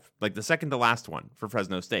touchdown drive, like the second to last one for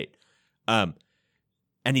Fresno State.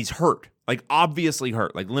 And he's hurt, like obviously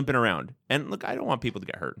hurt, like limping around. And look, I don't want people to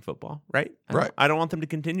get hurt in football, right? I don't want them to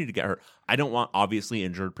continue to get hurt. I don't want obviously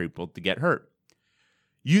injured people to get hurt.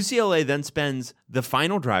 UCLA then spends the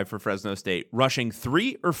final drive for Fresno State rushing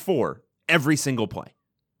 3 or 4 every single play.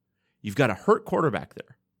 You've got a hurt quarterback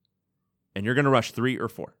there, and you're going to rush 3 or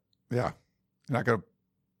 4. Yeah. You're not going to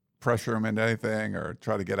pressure him into anything or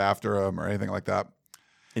try to get after him or anything like that.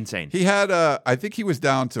 Insane. He had, I think he was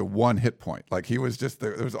down to 1 hit point. Like, he was just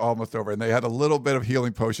there. It was almost over. And they had a little bit of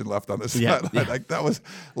healing potion left on the sideline. Yeah. Like, that was,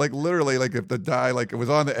 like, literally, like, if the die, like, it was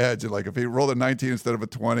on the edge. And, like, if he rolled a 19 instead of a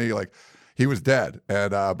 20, like, he was dead.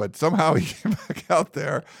 And, but somehow he came back out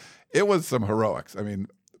there. It was some heroics. I mean,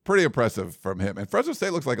 pretty impressive from him. And Fresno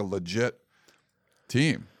State looks like a legit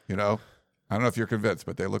team, you know? I don't know if you're convinced,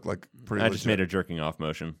 but they look like pretty legit. I just made a jerking off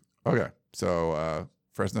motion. Okay. So,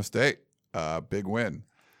 Fresno State, big win.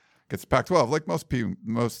 Gets Pac-12, like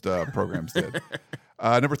most programs did.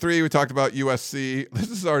 Number 3, we talked about USC. This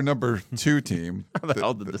is our number 2 team How the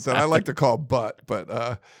hell did this that I like to call but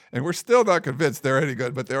and we're still not convinced they're any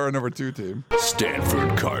good, but they're our number 2 team.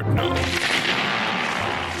 Stanford Cardinal.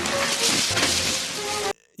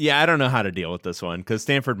 Yeah, I don't know how to deal with this one because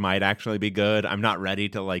Stanford might actually be good. I'm not ready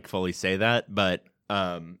to like fully say that, but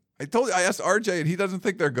I asked RJ and he doesn't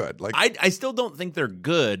think they're good. Like I still don't think they're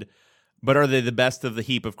good. But are they the best of the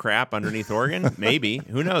heap of crap underneath Oregon? Maybe.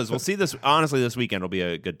 Who knows? We'll see this. Honestly, this weekend will be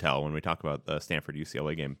a good tell when we talk about the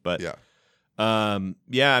Stanford-UCLA game. But, I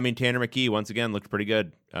mean, Tanner McKee, once again, looked pretty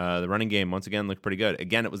good. The running game, once again, looked pretty good.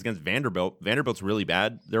 Again, it was against Vanderbilt. Vanderbilt's really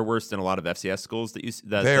bad. They're worse than a lot of FCS schools that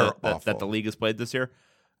the league has played this year.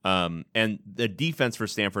 And the defense for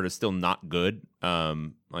Stanford is still not good.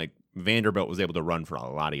 Like, Vanderbilt was able to run for a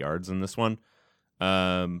lot of yards in this one.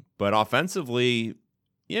 But offensively,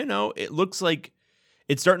 it looks like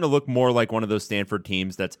it's starting to look more like one of those Stanford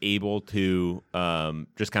teams that's able to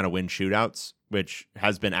just kind of win shootouts, which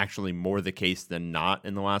has been actually more the case than not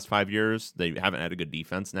in the last 5 years. They haven't had a good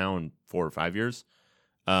defense now in 4 or 5 years.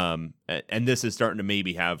 And this is starting to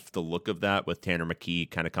maybe have the look of that with Tanner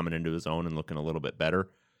McKee kind of coming into his own and looking a little bit better.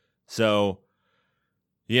 So,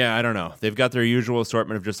 yeah, I don't know. They've got their usual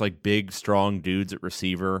assortment of just like big, strong dudes at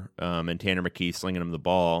receiver, and Tanner McKee slinging them the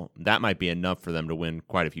ball. That might be enough for them to win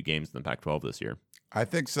quite a few games in the Pac-12 this year. I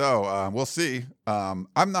think so. We'll see. I'm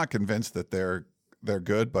not convinced that they're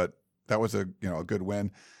good, but that was a good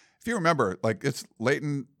win. If you remember, like it's late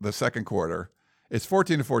in the second quarter, it's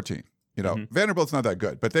 14-14. Vanderbilt's not that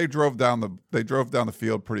good, but they drove down the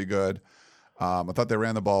field pretty good. I thought they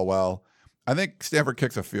ran the ball well. I think Stanford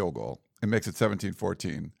kicks a field goal and makes it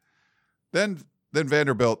 17-14. Then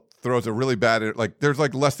Vanderbilt throws a really bad, like there's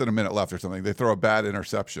like less than a minute left or something. They throw a bad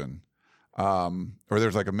interception, or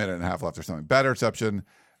there's like a minute and a half left or something. Bad interception,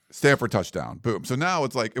 Stanford touchdown, boom. So now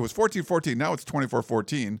it's like it was 14-14. Now it's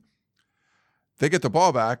 24-14. They get the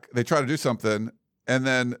ball back. They try to do something, and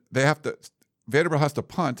then Vanderbilt has to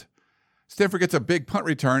punt. Stanford gets a big punt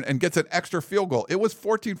return and gets an extra field goal. It was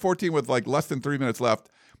 14-14 with like less than 3 minutes left.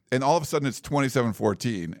 And all of a sudden it's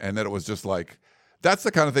 27-14. And then it was just like, that's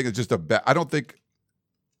the kind of thing that's just I don't think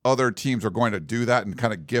other teams are going to do that and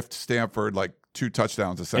kind of gift Stanford like 2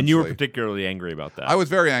 touchdowns essentially. And you were particularly angry about that. I was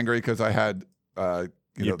very angry because I had,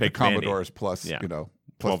 the Commodores plus,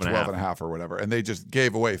 plus 12 and a half or whatever. And they just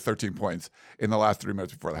gave away 13 points in the last 3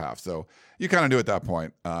 minutes before the half. So you kind of knew at that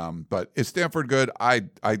point. But is Stanford good? I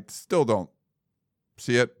still don't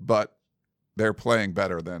see it, but they're playing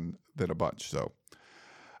better than a bunch. So,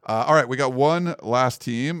 all right, we got one last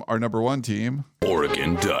team, our number 1 team.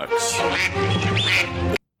 Oregon Ducks.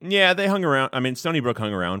 Yeah, they hung around. I mean, Stony Brook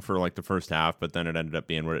hung around for like the first half, but then it ended up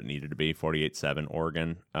being what it needed to be, 48-7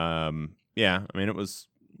 Oregon. Yeah, I mean, it was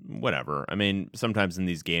whatever. I mean, sometimes in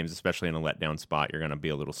these games, especially in a letdown spot, you're going to be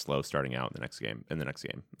a little slow starting out in the next game. It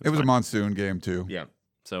was fine. A monsoon game too. Yeah.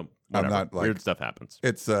 So whatever. I'm not weird stuff happens.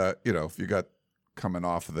 It's if you got coming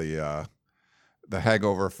off the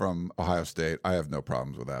hangover from Ohio State, I have no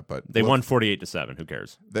problems with that. But they won 48-7. Who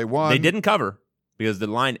cares? They won. They didn't cover because the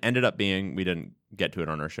line ended up being, we didn't get to it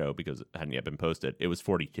on our show because it hadn't yet been posted. It was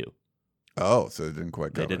 42. Oh, so they didn't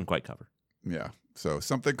quite cover. They didn't quite cover. Yeah. So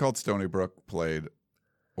something called Stony Brook played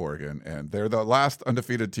Oregon, and they're the last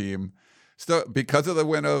undefeated team. Still, because of the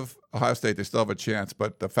win of Ohio State, they still have a chance,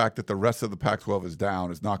 but the fact that the rest of the Pac-12 is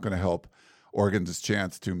down is not going to help Oregon's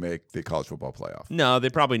chance to make the college football playoff. No, they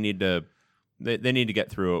probably need to they need to get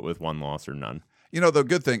through it with 1 loss or none. The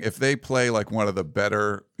good thing, if they play like one of the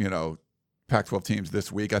better, Pac-12 teams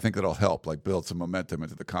this week, I think that'll help like build some momentum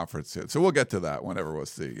into the conference. So we'll get to that whenever we'll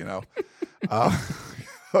see,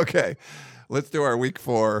 Okay, let's do our week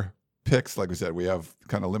 4 picks. Like we said, we have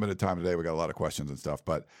kind of limited time today. We got a lot of questions and stuff,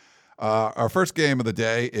 but our first game of the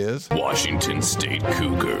day is Washington State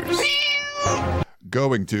Cougars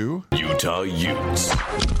going to Utah Utes.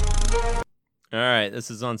 All right, this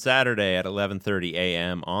is on Saturday at 11:30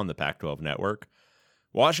 a.m. on the Pac-12 Network.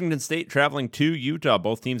 Washington State traveling to Utah.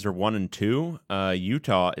 Both teams are 1-2.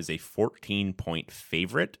 Utah is a 14-point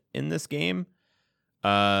favorite in this game.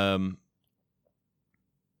 It's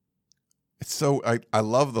so I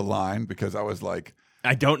love the line because I was like,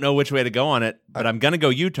 I don't know which way to go on it, but I'm going to go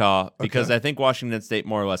Utah because I think Washington State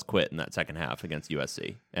more or less quit in that second half against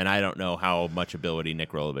USC. And I don't know how much ability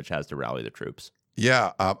Nick Rolovich has to rally the troops.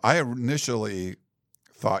 Yeah, I initially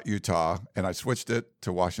thought Utah, and I switched it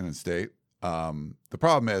to Washington State. The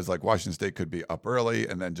problem is, like, Washington State could be up early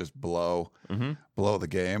and then just blow the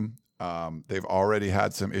game. They've already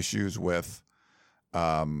had some issues with,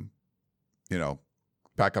 backup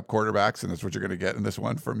quarterbacks, and that's what you're going to get in this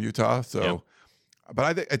one from Utah. So, but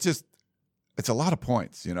I think it's a lot of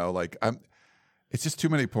points. It's just too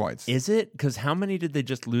many points. Is it? Because how many did they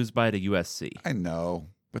just lose by to USC? I know,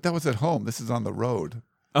 but that was at home. This is on the road.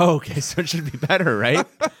 Oh, okay, so it should be better, right?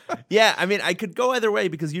 Yeah, I mean, I could go either way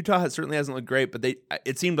because Utah certainly hasn't looked great, but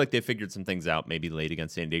it seemed like they figured some things out maybe late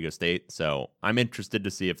against San Diego State. So I'm interested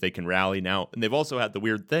to see if they can rally now. And they've also had the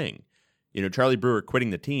weird thing, Charlie Brewer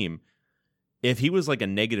quitting the team. If he was like a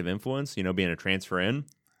negative influence, being a transfer in,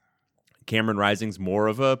 Cameron Rising's more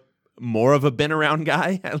of a been around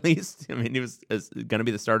guy at least. I mean, he was going to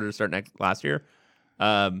be the starter to start last year.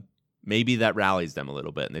 Maybe that rallies them a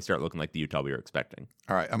little bit and they start looking like the Utah we were expecting.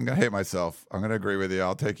 All right, I'm going to hate myself. I'm going to agree with you.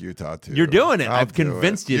 I'll take Utah too. You're doing it. I've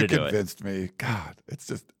convinced you to do it. You convinced me. God,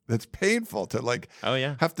 it's painful to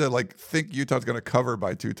have to think Utah's going to cover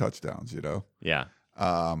by 2 touchdowns, Yeah.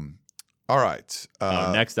 All All right.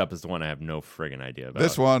 Next up is the one I have no friggin' idea about.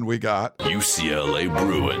 This one we got UCLA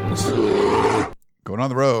Bruins. going on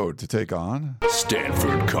the road to take on.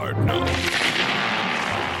 Stanford Cardinal.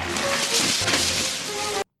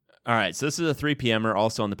 All right, so this is a 3 p.m.er,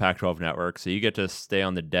 also on the Pac-12 network, so you get to stay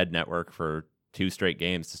on the dead network for 2 straight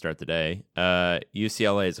games to start the day.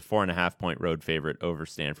 UCLA is a 4.5-point road favorite over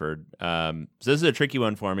Stanford. So this is a tricky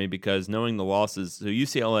one for me because knowing the losses, so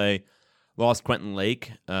UCLA lost Quentin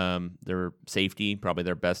Lake, their safety, probably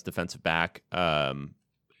their best defensive back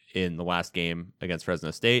in the last game against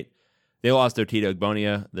Fresno State. They lost Otito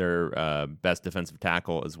Igbonia, their best defensive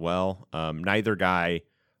tackle as well. Neither guy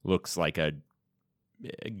looks like a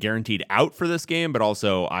guaranteed out for this game, but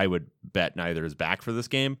also I would bet neither is back for this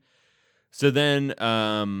game. So then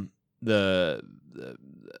the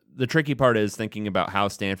tricky part is thinking about how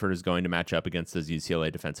Stanford is going to match up against those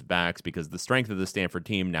UCLA defensive backs, because the strength of the Stanford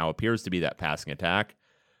team now appears to be that passing attack.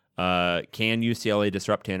 Can UCLA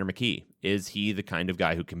disrupt Tanner McKee? Is he the kind of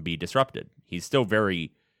guy who can be disrupted? He's still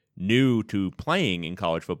very new to playing in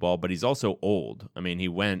college football, but he's also old. I mean, he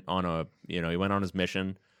went on his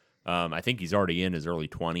mission. I think he's already in his early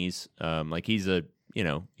 20s.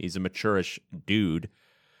 He's a mature-ish dude.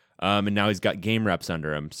 And now he's got game reps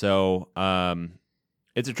under him. So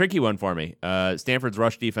it's a tricky one for me. Stanford's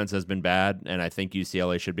rush defense has been bad, and I think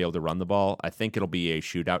UCLA should be able to run the ball. I think it'll be a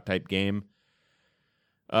shootout type game.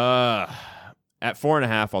 At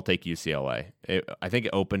 4.5, I'll take UCLA. I think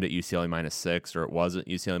it opened at UCLA -6, or it was at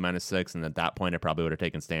UCLA -6, and at that point I probably would have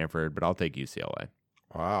taken Stanford, but I'll take UCLA.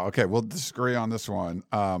 Wow. Okay, we'll disagree on this one.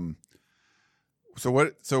 So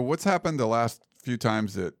what's happened the last few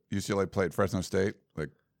times that UCLA played Fresno State? Like,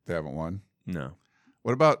 they haven't won? No.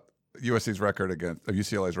 What about UCLA's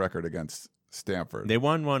record against Stanford? They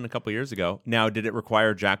won one a couple years ago. Now, did it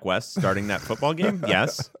require Jack West starting that football game?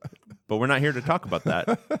 Yes. But we're not here to talk about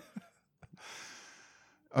that.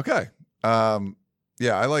 Okay.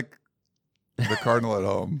 Yeah, I like the Cardinal at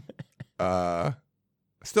home.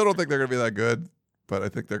 Still don't think they're going to be that good, but I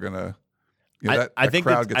think they're going to. I think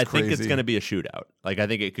it's going to be a shootout. Like, I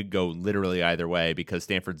think it could go literally either way because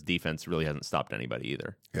Stanford's defense really hasn't stopped anybody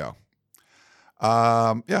either. Yeah.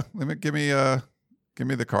 Give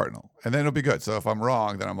me the Cardinal, and then it'll be good. So if I'm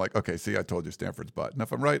wrong, then I'm like, okay, see, I told you Stanford's butt. And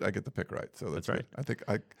if I'm right, I get the pick right. So that's right. Good. I think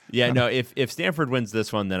if Stanford wins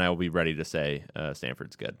this one, then I will be ready to say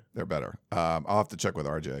Stanford's good. They're better. I'll have to check with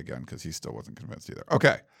RJ again because he still wasn't convinced either.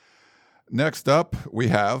 Okay. Next up, we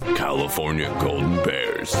have California Golden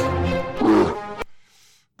Bears.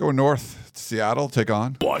 Go north to Seattle, take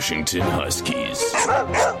on Washington Huskies.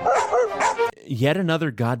 Yet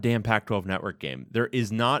another goddamn Pac-12 network game. There is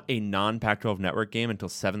not a non-Pac-12 network game until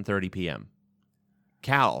 7:30 p.m.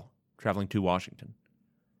 Cal traveling to Washington.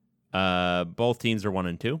 Both teams are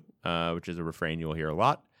 1-2, which is a refrain you'll hear a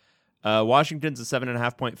lot. Washington's a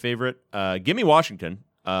 7.5-point favorite. Give me Washington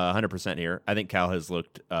 100% here. I think Cal has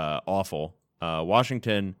looked awful.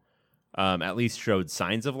 Washington at least showed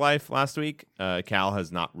signs of life last week. Cal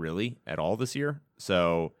has not really at all this year.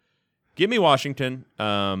 So give me Washington.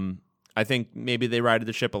 I think maybe they righted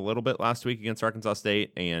the ship a little bit last week against Arkansas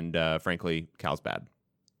State, and frankly, Cal's bad.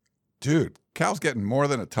 Dude, Cal's getting more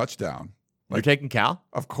than a touchdown. You're taking Cal?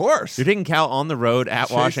 Of course. You're taking Cal on the road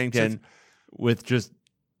at Washington with just...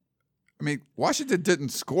 I mean, Washington didn't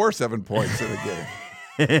score 7 points in a game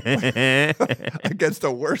against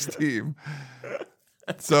a worse team.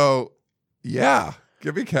 So, yeah,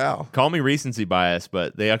 give me Cal. Call me recency bias,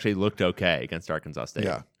 but they actually looked okay against Arkansas State.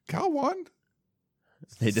 Yeah. Cal won?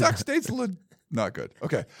 Sac State's not good.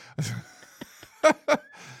 Okay.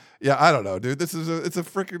 Yeah, I don't know, dude. This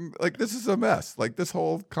is a mess. Like, this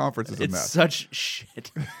whole conference is a mess. It's such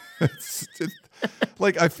shit. it's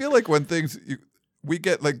like, I feel like when we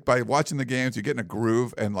get, like, by watching the games, you get in a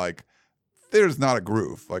groove, and like, there's not a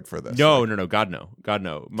groove like for this. No. God no.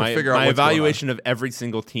 My evaluation of every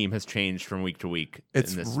single team has changed from week to week.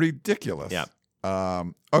 It's ridiculous. Yeah.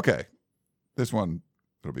 Okay. This one,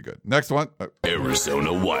 it'll be good. Next one.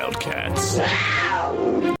 Arizona Wildcats.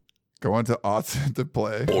 Going to Austin to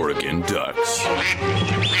play Oregon Ducks.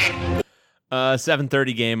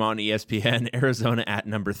 7:30 game on ESPN. Arizona at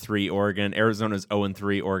number 3 Oregon. Arizona's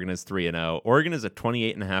 0-3. Oregon is 3-0. Oregon is a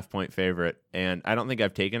 28.5-point favorite, and I don't think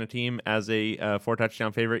I've taken a team as a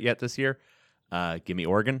 4-touchdown favorite yet this year. Give me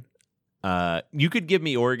Oregon. You could give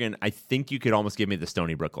me Oregon. I think you could almost give me the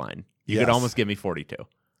Stony Brook line. You could almost give me 42.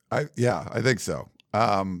 I think so.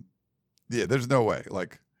 There's no way.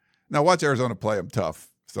 Like, now watch Arizona play them tough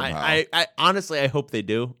somehow. I honestly, I hope they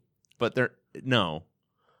do, but they're no,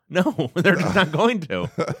 they're just not going to.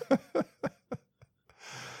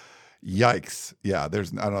 Yikes. Yeah, I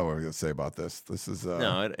don't know what I'm going to say about this. This is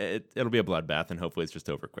No, it'll be a bloodbath, and hopefully it's just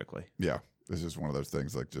over quickly. yeah, this is one of those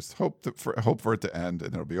things like just hope for it to end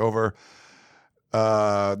and it'll be over.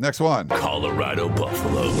 Next one. Colorado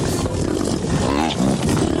Buffaloes.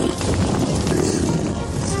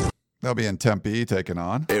 They'll be in Tempe taking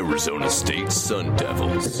on Arizona State Sun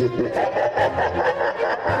Devils. All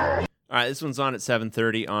right, this one's on at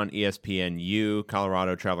 7:30 on ESPNU.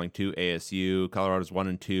 Colorado traveling to ASU. Colorado's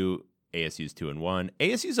 1-2. ASU's 2-1.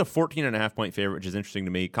 ASU's a 14.5-point favorite, which is interesting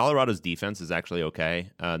to me. Colorado's defense is actually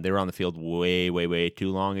okay. They were on the field way too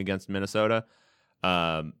long against Minnesota.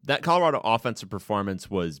 That Colorado offensive performance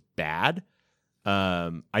was bad.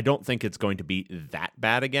 I don't think it's going to be that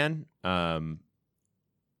bad again.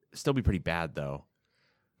 Still be pretty bad, though.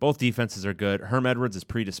 Both defenses are good. Herm Edwards is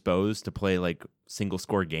predisposed to play like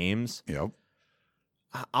single-score games. Yep.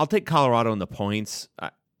 I'll take Colorado in the points.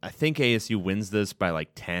 I think ASU wins this by like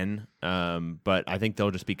 10, but I think they'll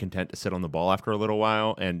just be content to sit on the ball after a little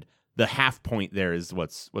while. And the half point there is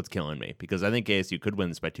what's killing me, because I think ASU could win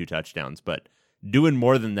this by 2 touchdowns, but doing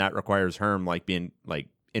more than that requires Herm being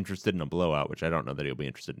interested in a blowout, which I don't know that he'll be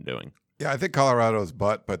interested in doing. Yeah, I think Colorado's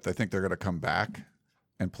but I think they're going to come back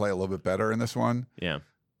and play a little bit better in this one. Yeah.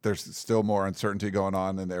 There's still more uncertainty going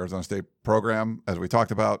on in the Arizona State program, as we talked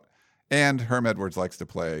about. And Herm Edwards likes to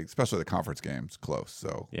play, especially the conference games, close.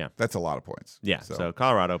 So yeah, that's a lot of points. Yeah, so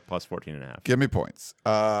Colorado plus 14.5. Give me points.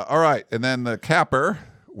 All right, and then the capper,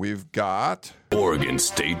 we've got Oregon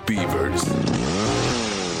State Beavers.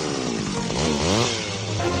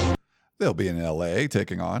 They'll be in L.A.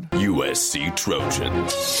 taking on USC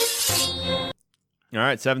Trojans. All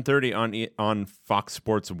right, 7:30 on Fox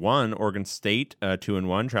Sports 1. Oregon State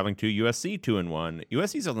 2-1, traveling to USC 2-1.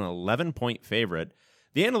 USC's an 11-point favorite.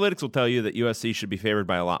 The analytics will tell you that USC should be favored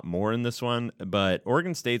by a lot more in this one, but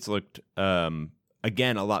Oregon State's looked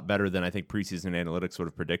again a lot better than I think preseason analytics would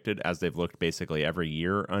have predicted, as they've looked basically every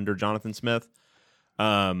year under Jonathan Smith.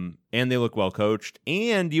 And they look well coached.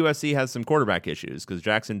 And USC has some quarterback issues because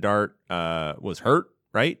Jackson Dart was hurt,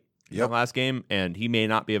 right? Yep. The last game, and he may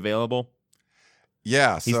not be available.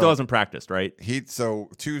 Yeah, he still hasn't practiced, right?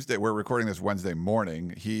 So Tuesday, we're recording this Wednesday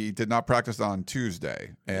morning. He did not practice on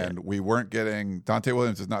Tuesday, and we weren't getting. Dante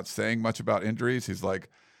Williams is not saying much about injuries. He's hoping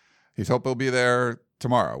he'll be there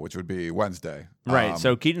tomorrow, which would be Wednesday. Right.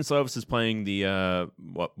 So Keaton Slovis is playing the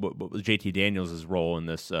what was JT Daniels' role in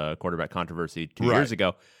this quarterback controversy 2 years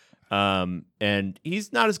ago, and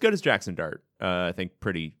he's not as good as Jackson Dart. I think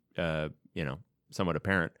pretty somewhat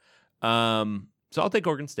apparent. So I'll take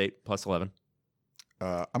Oregon State plus 11.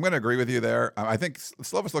 I'm going to agree with you there. I think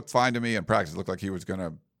Slovis looked fine to me in practice. It looked like he was going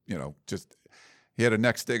to, he had a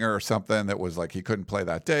neck stinger or something that was like he couldn't play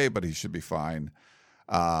that day, but he should be fine.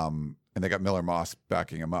 And they got Miller Moss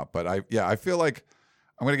backing him up. But I feel like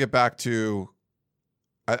I'm going to get back to,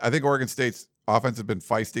 I think Oregon State's offense has been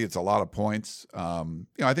feisty. It's a lot of points. I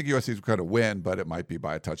think USC's going to win, but it might be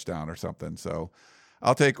by a touchdown or something. So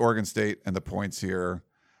I'll take Oregon State and the points here.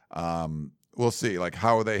 We'll see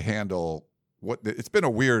how they handle it's been a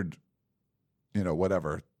weird,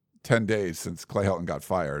 10 days since Clay Helton got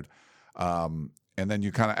fired. And then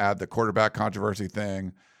you kind of add the quarterback controversy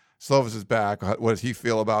thing. Slovis is back. What does he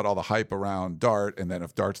feel about all the hype around Dart? And then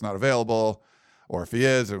if Dart's not available, or if he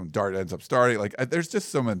is, and Dart ends up starting, there's just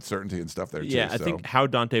some uncertainty and stuff there too. Yeah, I think how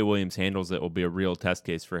Dante Williams handles it will be a real test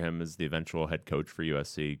case for him as the eventual head coach for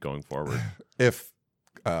USC going forward. If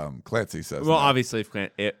Clancy says well, no. Obviously,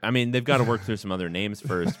 they've got to work through some other names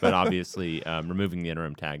first, but obviously removing the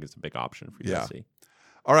interim tag is a big option for USC.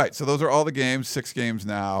 All right, so those are all the games, 6 games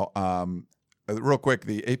now. Real quick,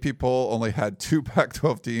 the AP poll only had 2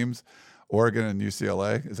 Pac-12 teams, Oregon and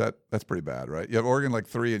UCLA. That's pretty bad, right? You have Oregon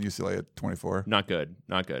 3 and UCLA at 24. Not good.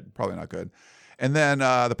 Probably not good. And then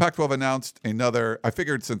the Pac-12 announced another. I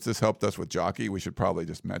figured since this helped us with Jockey, we should probably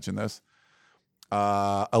just mention this.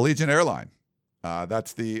 Allegiant Airline.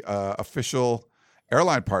 That's the official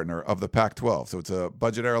airline partner of the Pac-12. So it's a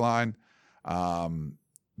budget airline.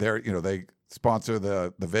 They sponsor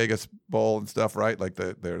the Vegas Bowl and stuff, right?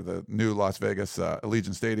 They're the new Las Vegas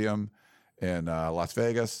Allegiant Stadium in Las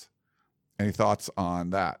Vegas. Any thoughts on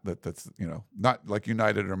that? That's not like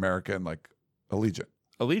United or American, like Allegiant.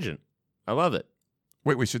 Allegiant. I love it.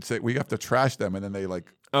 Wait, we should say we have to trash them, and then they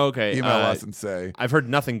okay, email us and say, I've heard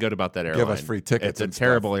nothing good about that airline. Give us free tickets. It's a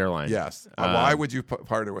terrible airline. Yes. Why would you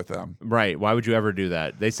partner with them? Right. Why would you ever do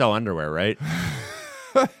that? They sell underwear, right?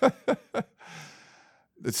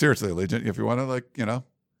 Seriously, Allegiant, if you want to,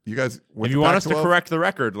 you guys. If you want us to correct the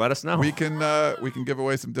record, let us know. We can give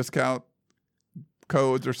away some discount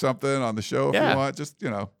codes or something on the show if Yeah. you want. Just,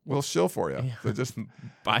 we'll shill for you. So just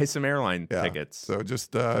Buy some airline yeah. tickets. So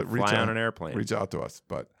just Fly reach on out, an airplane. reach out to us.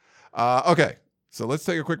 But okay. So let's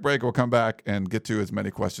take a quick break. We'll come back and get to as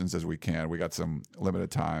many questions as we can. We got some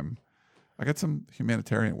limited time. I got some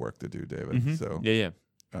humanitarian work to do, David. So Yeah.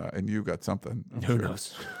 and you got something. I'm Who sure.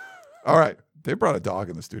 knows? All right. They brought a dog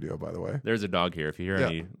in the studio, by the way. There's a dog here. If you hear Yeah.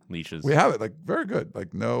 any leashes, We have it. Like very good.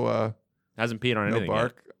 Like no hasn't peed on no anything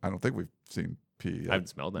bark. I don't think we've seen pee yet. yet. I haven't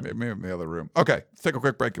smelled them. Maybe in the other room. Okay. Let's take a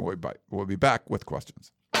quick break and we'll be back with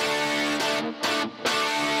questions.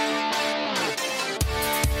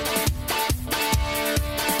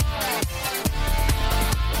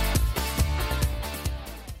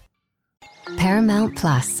 Paramount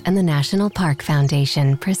Plus and the National Park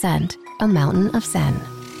Foundation present A Mountain of Zen.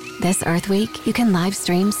 This Earth Week, you can live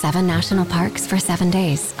stream 7 national parks for 7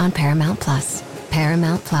 days on Paramount Plus.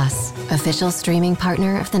 Paramount Plus, official streaming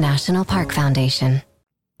partner of the National Park Foundation.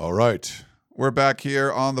 All right. We're back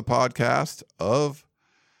here on the podcast of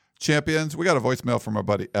Champions. We got a voicemail from our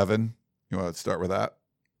buddy Evan. You want to start with that?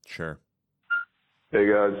 Sure. Hey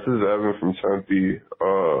guys, this is Evan from Tempe.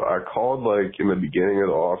 I called in the beginning of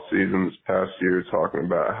the off season this past year talking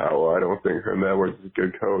about how I don't think Herm Edwards is a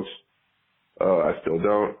good coach. I still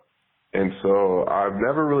don't. And so I've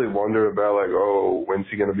never really wondered about when's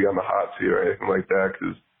he going to be on the hot seat or anything like that,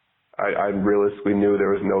 because I realistically knew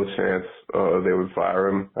there was no chance they would fire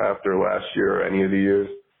him after last year or any of the years.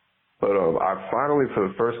 But I finally, for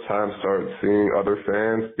the first time, started seeing other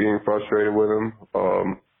fans being frustrated with him,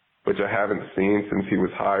 which I haven't seen since he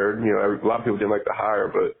was hired. A lot of people didn't like the hire,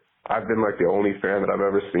 but I've been the only fan that I've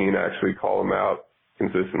ever seen actually call him out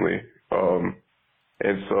consistently.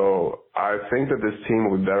 And so I think that this team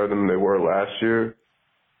will be better than they were last year.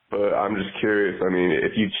 But I'm just curious. I mean,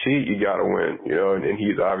 if you cheat, you got to win, and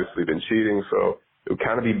he's obviously been cheating. So it would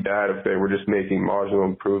kind of be bad if they were just making marginal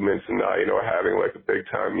improvements and not, having a big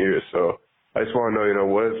time year. So I just want to know,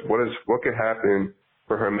 what could happen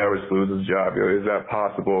for Herm Edwards to lose his job? Is that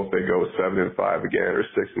possible if they go 7-5 again or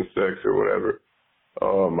 6-6 or whatever?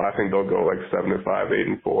 I think they'll go 7-5,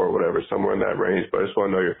 8-4, or whatever, somewhere in that range. But I just want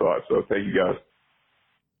to know your thoughts. So thank you guys.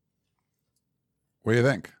 What do you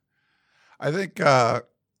think? I think, it's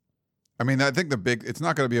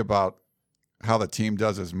not going to be about how the team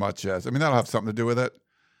does as much as, that'll have something to do with it,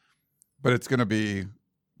 but it's going to be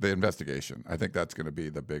the investigation. I think that's going to be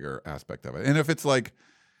the bigger aspect of it. And if it's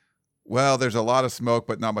there's a lot of smoke,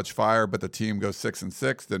 but not much fire, but the team goes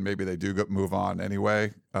 6-6, then maybe they do move on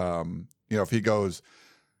anyway. If he goes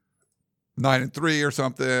 9-3 or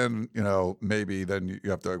something, maybe then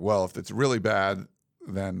you have to, if it's really bad,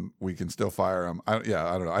 then we can still fire him. I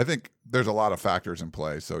don't know. I think there's a lot of factors in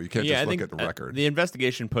play, so you can't just look at the record. The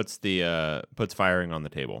investigation puts firing on the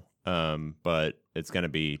table, but it's going to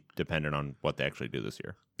be dependent on what they actually do this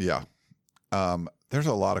year. Yeah. There's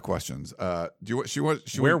a lot of questions.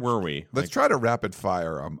 Where were we? Let's try to rapid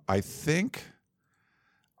fire them. I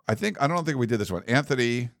don't think we did this one.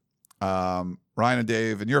 Anthony, Ryan and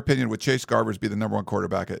Dave, in your opinion, would Chase Garbers be the number 1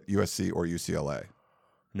 quarterback at USC or UCLA?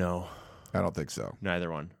 No. I don't think so. Neither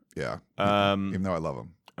one. Yeah. Even though I love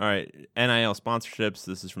him. All right. NIL sponsorships.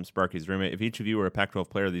 This is from Sparky's roommate. If each of you were a Pac-12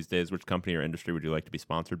 player these days, which company or industry would you like to be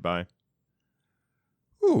sponsored by?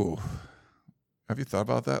 Ooh. Have you thought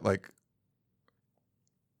about that?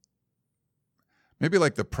 Maybe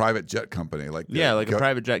the private jet company. A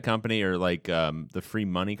private jet company or the free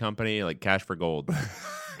money company, like Cash for Gold.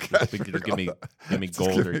 Just give me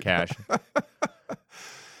gold or cash.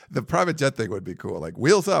 The private jet thing would be cool.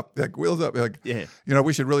 Wheels up. Wheels up. Yeah.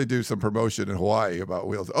 We should really do some promotion in Hawaii about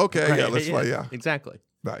wheels. Okay, right, yeah, let's fly. Yeah. Exactly.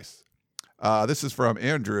 Nice. This is from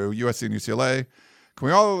Andrew, USC and UCLA. Can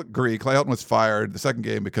we all agree Clay Helton was fired the second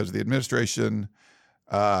game because the administration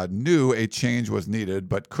knew a change was needed,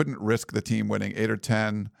 but couldn't risk the team winning 8 or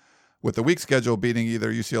 10 with the weak schedule, beating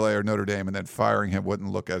either UCLA or Notre Dame, and then firing him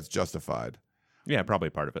wouldn't look as justified? Yeah, probably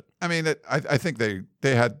part of it. I think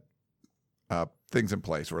they had things in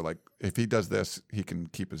place where if he does this, he can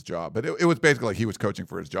keep his job. But it was basically he was coaching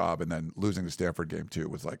for his job, and then losing the Stanford game too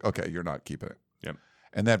was okay, you're not keeping it. Yep.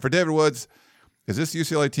 And then for David Woods, is this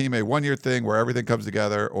UCLA team a 1-year thing where everything comes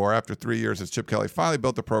together, or after 3 years has Chip Kelly finally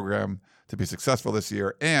built the program to be successful this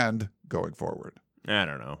year and going forward? I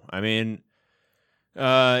don't know.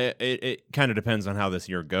 It kind of depends on how this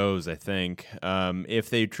year goes, I think. If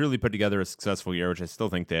they truly put together a successful year, which I still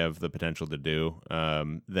think they have the potential to do,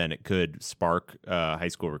 then it could spark high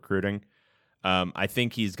school recruiting. I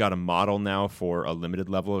think he's got a model now for a limited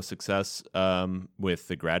level of success with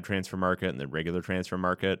the grad transfer market and the regular transfer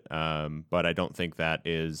market, but I don't think that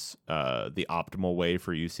is the optimal way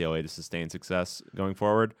for UCLA to sustain success going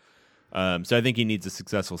forward. So I think he needs a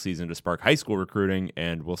successful season to spark high school recruiting,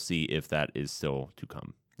 and we'll see if that is still to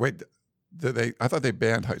come. Wait, I thought they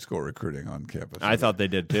banned high school recruiting on campus. I thought they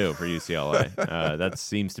did too for UCLA. That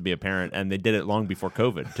seems to be apparent, and they did it long before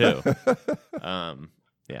COVID too.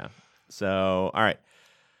 Yeah. So all right.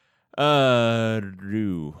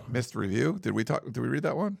 Missed review. Did we read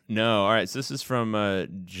that one? No. All right. So this is from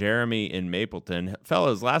Jeremy in Mapleton.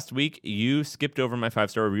 Fellas, last week you skipped over my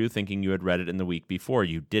 5-star review thinking you had read it in the week before.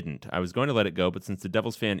 You didn't. I was going to let it go, but since the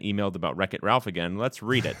Devils fan emailed about Wreck-It Ralph again, let's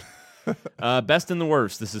read it. Best and the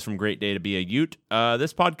worst. This is from Great Day to Be a Ute.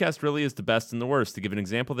 This podcast really is the best and the worst. To give an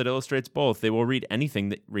example that illustrates both, they will read anything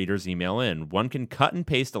that readers email in. One can cut and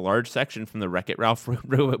paste a large section from the Wreck-It Ralph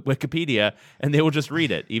Wikipedia, and they will just read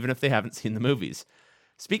it, even if they haven't seen the movies.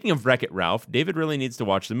 Speaking of Wreck-It Ralph, David really needs to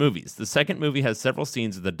watch the movies. The second movie has several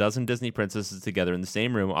scenes with a dozen Disney princesses together in the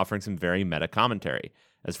same room, offering some very meta commentary.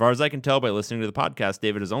 As far as I can tell by listening to the podcast,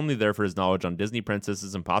 David is only there for his knowledge on Disney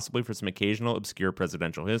princesses and possibly for some occasional obscure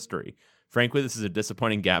presidential history. Frankly, this is a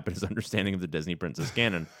disappointing gap in his understanding of the Disney princess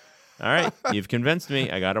canon. All right, you've convinced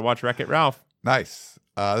me. I got to watch Wreck-It Ralph. Nice.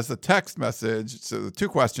 This is a text message. So 2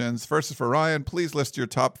 questions. First is for Ryan. Please list your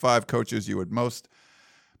top 5 coaches you would most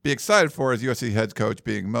be excited for as USC head coach,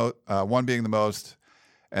 being one being the most,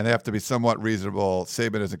 and they have to be somewhat reasonable.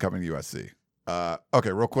 Saban isn't coming to USC.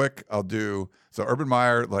 Okay, real quick, I'll do. So Urban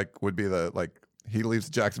Meyer would be he leaves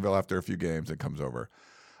Jacksonville after a few games and comes over.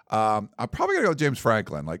 I'm probably gonna go James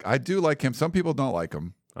Franklin. I do like him. Some people don't like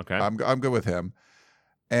him. Okay, I'm good with him,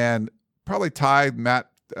 and probably Ty, Matt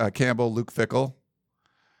Campbell, Luke Fickell.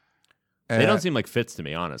 They don't seem like fits to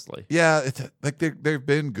me, honestly. Yeah, it's they've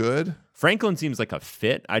been good. Franklin seems like a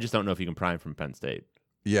fit. I just don't know if you can pry him from Penn State.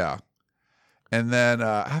 Yeah, and then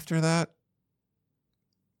after that.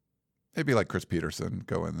 Maybe like Chris Peterson,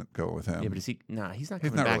 go with him. Yeah, but is he? Nah, he's not He's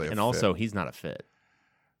coming not back. really a and also, fit. he's not a fit.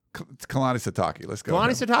 Kalani Sitake, let's go. Kalani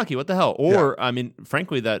Sitake, what the hell? Or I mean,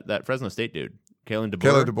 frankly, that Fresno State dude, Kalen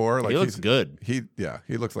DeBoer. He looks good. He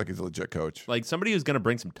looks like he's a legit coach. Like somebody who's going to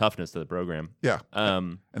bring some toughness to the program. Yeah.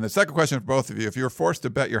 And the second question for both of you: if you were forced to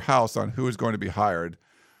bet your house on who is going to be hired,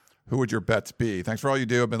 who would your bets be? Thanks for all you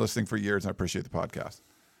do. I've been listening for years, and I appreciate the podcast.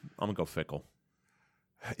 I'm gonna go Fickell.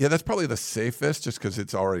 Yeah, that's probably the safest, just because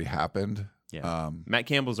it's already happened. Yeah. Matt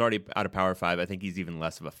Campbell's already out of Power 5. I think he's even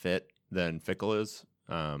less of a fit than Fickell is.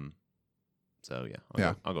 So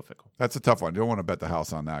yeah, I'll go Fickell. That's a tough one. You don't want to bet the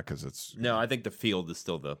house on that because it's. No, I think the field is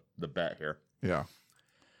still the bet here. Yeah.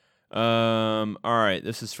 All right.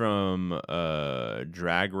 This is from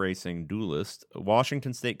Drag Racing Duelist.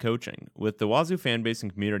 Washington State coaching. With the Wazoo fan base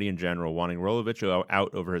and community in general wanting Rolovich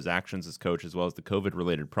out over his actions as coach as well as the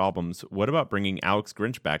COVID-related problems, what about bringing Alex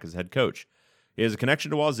Grinch back as head coach? He has a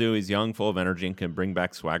connection to Wazoo. He's young, full of energy, and can bring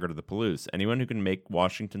back swagger to the Palouse. Anyone who can make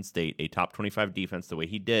Washington State a top 25 defense the way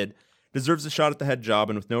he did deserves a shot at the head job,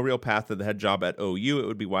 and with no real path to the head job at OU, it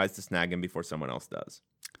would be wise to snag him before someone else does.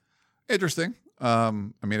 Interesting. I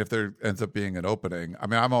mean, if there ends up being an opening, I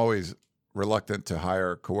mean, I'm always reluctant to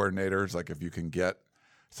hire coordinators. Like if you can get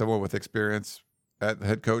someone with experience at the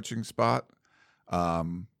head coaching spot.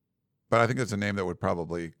 But I think it's a name that would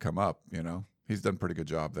probably come up, He's done a pretty good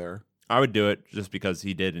job there. I would do it just because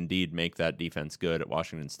he did indeed make that defense good at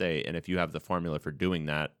Washington State. And if you have the formula for doing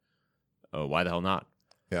that, why the hell not?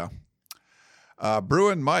 Yeah.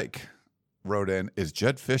 Bruin Mike wrote in, is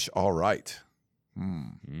Jedd Fisch all right?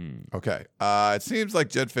 Okay. It seems like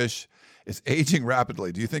Jedd Fisch is aging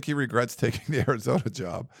rapidly. Do you think he regrets taking the Arizona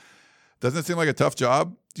job? Doesn't it seem like a tough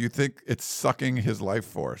job? Do you think it's sucking his life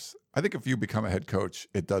force? I think if you become a head coach,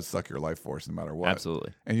 it does suck your life force no matter what.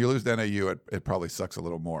 Absolutely. And you lose to NAU, it probably sucks a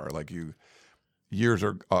little more. Like years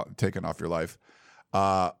are taken off your life.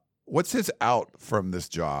 What's his out from this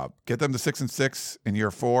job? Get them to 6-6 in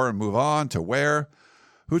year 4 and move on to where?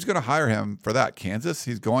 Who's going to hire him for that? Kansas?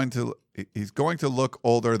 He's going to look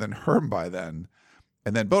older than Herm by then.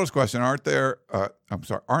 And then bonus question,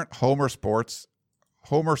 aren't Homer Sports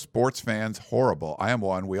fans horrible? I am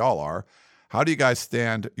one. We all are. How do you guys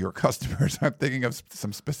stand your customers? I'm thinking of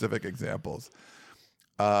some specific examples.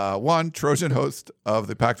 One, Trojan host of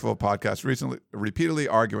the Pac-12 podcast repeatedly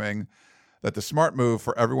arguing that the smart move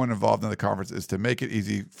for everyone involved in the conference is to make it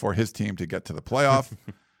easy for his team to get to the playoff.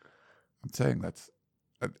 I'm saying that's...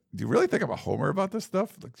 do you really think I'm a homer about this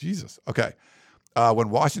stuff? Like, Jesus. Okay. When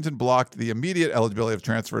Washington blocked the immediate eligibility of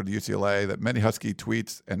transfer to UCLA, that many Husky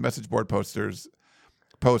tweets and message board post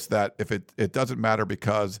that if it doesn't matter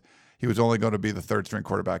because he was only going to be the third string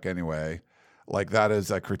quarterback anyway, like that is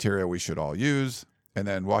a criteria we should all use. And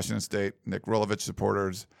then Washington State, Nick Rolovich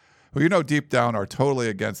supporters, who deep down are totally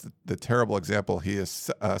against the terrible example he is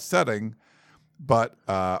setting, but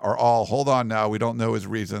are all, hold on now, we don't know his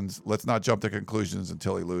reasons. Let's not jump to conclusions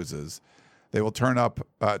until he loses. They will turn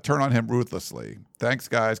on him ruthlessly. Thanks,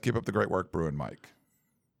 guys. Keep up the great work, Bruin Mike.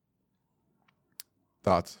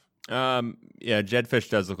 Thoughts? Yeah, Jed Fish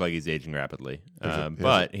does look like he's aging rapidly.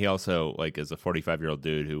 But he also is a 45-year-old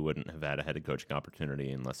dude who wouldn't have had a head coaching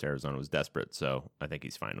opportunity unless Arizona was desperate. So I think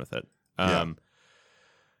he's fine with it.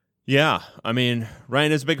 Yeah, I mean,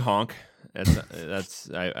 Ryan is a big honk. I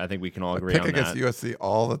think we can all agree on that. Pick against USC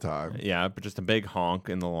all the time. Yeah, but just a big honk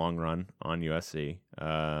in the long run on USC.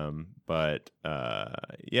 Yeah,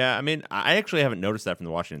 I mean, I actually haven't noticed that from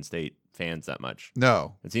the Washington State fans that much.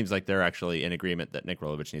 No. It seems like they're actually in agreement that Nick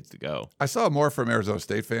Rolovich needs to go. I saw more from Arizona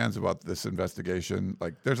State fans about this investigation.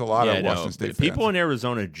 There's a lot of Washington State fans. People in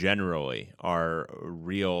Arizona generally are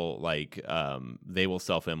real, they will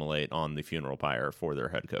self-immolate on the funeral pyre for their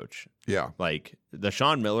head coach. Yeah. The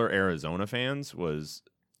Sean Miller Arizona fans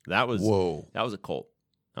that was a cult.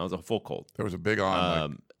 That was a full cult. There was a big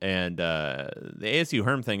on. And the ASU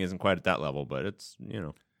Herm thing isn't quite at that level, but it's,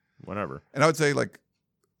 whatever. And I would say,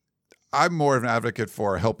 I'm more of an advocate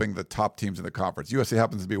for helping the top teams in the conference. USC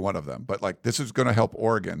happens to be one of them, but this is going to help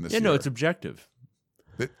Oregon this year. No, it's objective.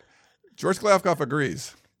 George Kliavkoff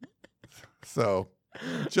agrees. So,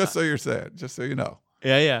 just so you're saying, just so you know.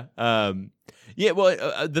 Yeah.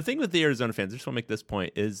 Well, the thing with the Arizona fans, I just want to make this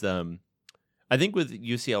point, is I think with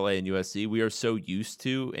UCLA and USC, we are so used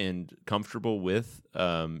to and comfortable with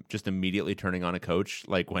just immediately turning on a coach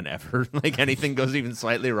whenever anything goes even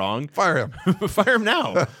slightly wrong. Fire him. Fire him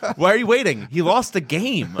now. Why are you waiting? He lost a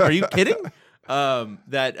game. Are you kidding?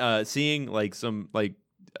 Seeing some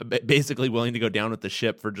basically willing to go down with the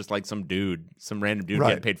ship for just some random dude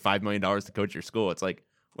getting paid $5 million to coach your school. It's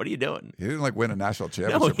what are you doing? He didn't win a national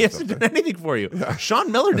championship. No, he hasn't done anything for you. Yeah.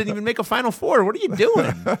 Sean Miller didn't even make a Final Four. What are you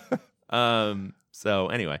doing? So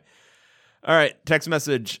anyway, all right. Text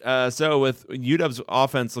message. So with UW's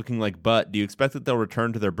offense looking like butt, do you expect that they'll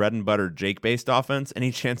return to their bread and butter Jake-based offense?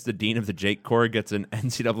 Any chance the dean of the Jake Corps gets an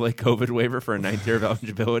NCAA COVID waiver for a 9th year of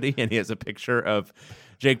eligibility? And he has a picture of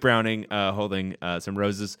Jake Browning holding some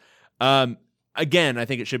roses. Again, I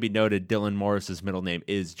think it should be noted Dylan Morris's middle name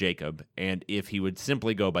is Jacob, and if he would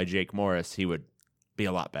simply go by Jake Morris, he would be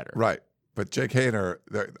a lot better. Right. But Jake Haener,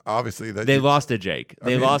 obviously... They lost to Jake.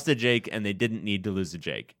 They lost to Jake, and they didn't need to lose to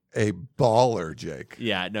Jake. A baller, Jake.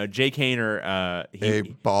 Yeah, no, Jake Haener... a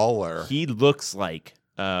baller. He looks like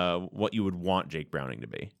what you would want Jake Browning to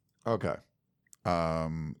be. Okay.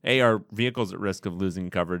 Are vehicles at risk of losing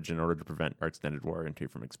coverage in order to prevent our extended warranty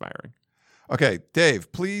from expiring. Okay,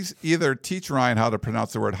 Dave, please either teach Ryan how to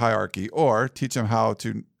pronounce the word hierarchy or teach him how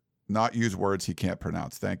to not use words he can't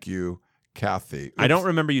pronounce. Thank you, Kathy. Oops. I don't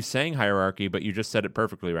remember you saying hierarchy, but you just said it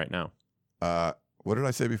perfectly right now. What did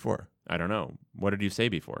I say before? I don't know. What did you say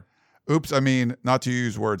before? Oops, I mean not to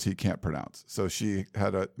use words he can't pronounce. So she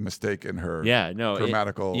had a mistake in her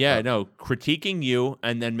grammatical... critiquing you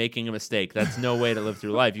and then making a mistake. That's no way to live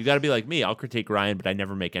through life. You got to be like me. I'll critique Ryan, but I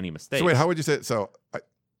never make any mistakes. So wait, how would you say it? So...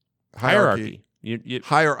 Hierarchy.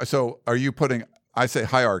 So are you putting? I say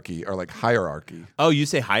hierarchy or hierarchy. Oh, you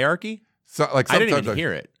say hierarchy? So I didn't even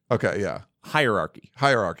hear it. Okay, yeah. Hierarchy.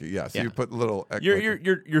 Yeah. So you put little. You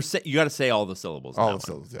got to say all the syllables. All the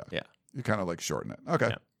syllables. Yeah. Yeah. You kind of shorten it. Okay.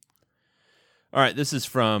 Yeah. All right. This is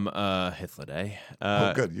from Hitler.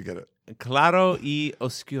 Oh, good. You get it. Claro y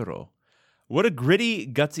oscuro. What a gritty,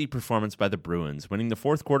 gutsy performance by the Bruins, winning the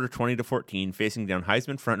fourth quarter 20-14, facing down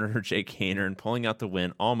Heisman frontrunner Jake Haener and pulling out the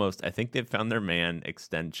win almost. I think they've found their man,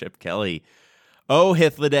 extend Chip Kelly. Oh,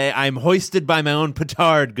 Hitler, I'm hoisted by my own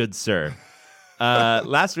petard, good sir.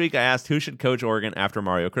 Last week, I asked who should coach Oregon after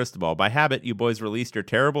Mario Cristobal. By habit, you boys released your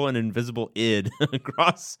terrible and invisible id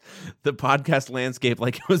across the podcast landscape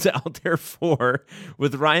like it was Altair 4,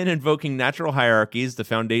 with Ryan invoking natural hierarchies, the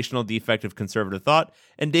foundational defect of conservative thought,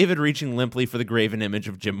 and David reaching limply for the graven image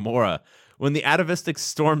of Jim Mora. When the atavistic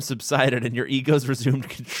storm subsided and your egos resumed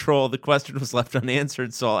control, the question was left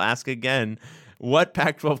unanswered, so I'll ask again. What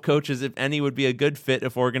Pac-12 coaches, if any, would be a good fit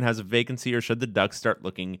if Oregon has a vacancy, or should the Ducks start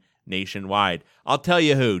looking nationwide? I'll tell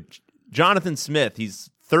you who. Jonathan Smith. He's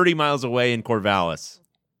 30 miles away in Corvallis.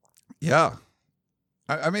 Yeah.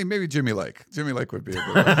 I mean, maybe Jimmy Lake. Jimmy Lake would be a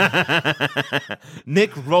good one.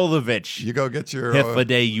 Nick Rolovich. You go get your...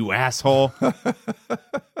 Hifliday, you asshole.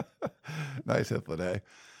 Nice Hifliday.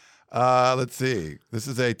 Let's see. This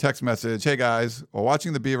is a text message. Hey, guys. While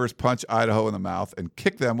watching the Beavers punch Idaho in the mouth and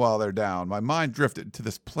kick them while they're down, my mind drifted to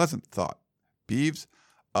this pleasant thought. Beavs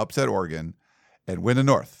upset Oregon and win the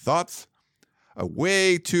North. Thoughts? A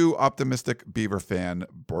way too optimistic Beaver fan,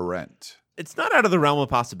 Brent. It's not out of the realm of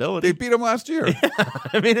They possibility. beat them last year.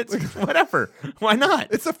 I mean, it's whatever. Why not?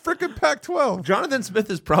 It's a freaking Pac-12. Jonathan Smith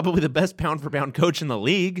is probably the best pound-for-pound coach in the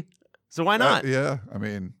league, so why not? Yeah, I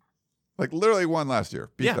mean, like literally won last year.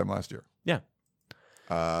 Beat them last year.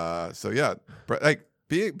 Yeah. So yeah, like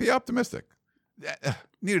be optimistic.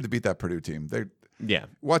 Needed to beat that Purdue team. They Yeah.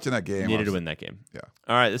 watching that game. Needed to win that game. Yeah.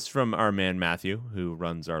 All right, this is from our man Matthew, who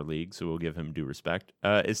runs our league, so we'll give him due respect.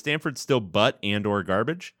 Is Stanford still butt and or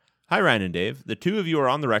garbage? Hi, Ryan and Dave. The two of you are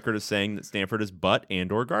on the record as saying that Stanford is butt and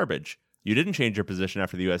or garbage. You didn't change your position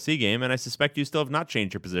after the USC game, and I suspect you still have not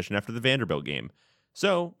changed your position after the Vanderbilt game.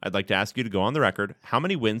 So, I'd like to ask you to go on the record. How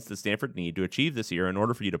many wins does Stanford need to achieve this year in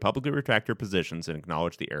order for you to publicly retract your positions and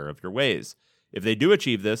acknowledge the error of your ways? If they do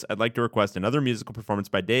achieve this, I'd like to request another musical performance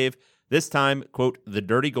by Dave. This time, quote, The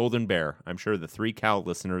Dirty Golden Bear. I'm sure the 3Cal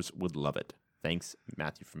listeners would love it. Thanks,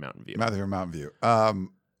 Matthew from Mountain View. Matthew from Mountain View.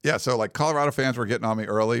 Yeah, so like Colorado fans were getting on me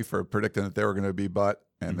early for predicting that they were going to be butt,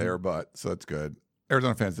 and they were butt, so that's good.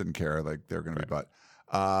 Arizona fans didn't care, like they were going to be butt.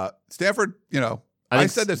 Stanford, I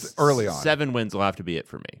said this early on. 7 wins will have to be it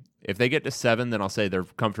for me. If they get to 7, then I'll say they're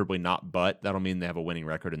comfortably not butt. That'll mean they have a winning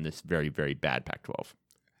record in this very, very bad Pac-12.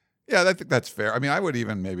 Yeah, I think that's fair. I mean, I would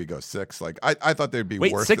even maybe go 6. Like I thought they'd be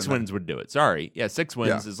Wait, worse. 6 than wins would do it. Sorry. Yeah, 6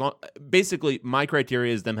 wins. Yeah. As long, basically, my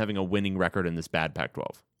criteria is them having a winning record in this bad Pac-12.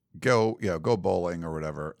 Go bowling or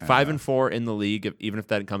whatever. 5-4 in the league, even if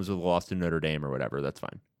that comes with a loss to Notre Dame or whatever, that's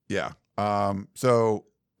fine. Yeah. So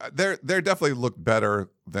they're definitely look better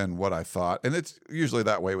than what I thought, and it's usually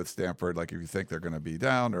that way with Stanford. Like if you think they're going to be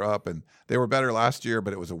down or up, and they were better last year,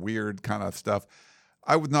 but it was a weird kind of stuff.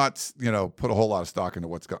 I would not, put a whole lot of stock into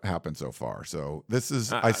what's happened so far. So this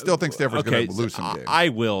is, I still think Stanford's going to lose some games. I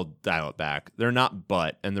will dial it back. They're not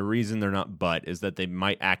butt, and the reason they're not butt is that they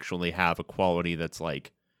might actually have a quality that's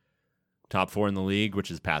like top 4 in the league, which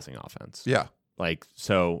is passing offense. Yeah.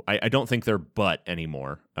 So I don't think they're butt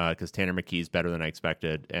anymore because Tanner McKee's better than I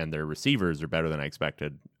expected, and their receivers are better than I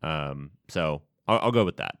expected. So I'll go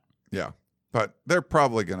with that. Yeah. But they're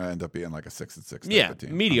probably going to end up being like a 6-6 type of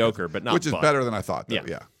team. Mediocre, but not which is butt. better than I thought. Though.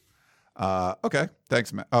 Yeah. Okay.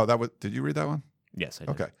 Thanks, Matt. Oh, did you read that one? Yes, I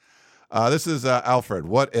did. Okay. This is Alfred.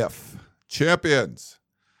 What if champions?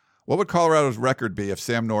 What would Colorado's record be if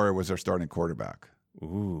Sam Neuer was their starting quarterback?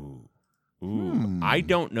 Ooh. I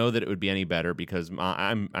don't know that it would be any better because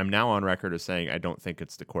I'm now on record as saying I don't think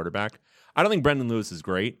it's the quarterback. I don't think Brendan Lewis is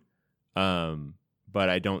great, but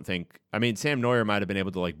I don't think. I mean, Sam Neuer might have been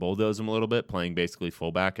able to like bulldoze him a little bit, playing basically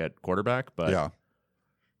fullback at quarterback. But yeah,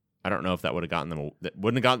 I don't know if that would have gotten them. That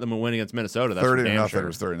wouldn't have gotten them a win against Minnesota. That's 30-0. Sure. It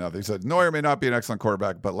was 30-0. He said Neuer may not be an excellent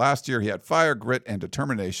quarterback, but last year he had fire, grit, and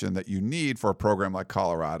determination that you need for a program like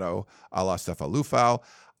Colorado, a la Stefan Lufau.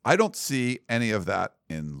 I don't see any of that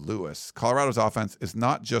in Lewis. Colorado's offense is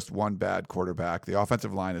not just one bad quarterback. The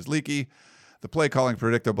offensive line is leaky, the play calling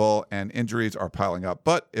predictable, and injuries are piling up.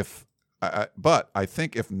 But I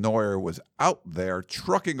think if Neuer was out there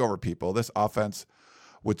trucking over people, this offense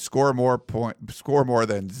would score more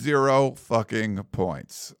than 0 fucking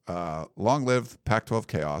points. Long live Pac-12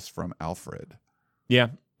 chaos from Alfred. Yeah,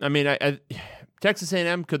 I mean, Texas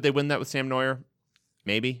A&M, could they win that with Sam Neuer?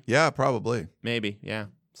 Maybe. Yeah, probably. Maybe. Yeah.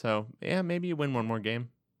 So, yeah, maybe you win one more game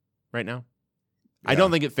right now. Yeah. I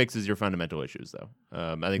don't think it fixes your fundamental issues, though.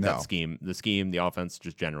 I think No. that the offense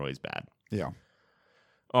just generally is bad. Yeah.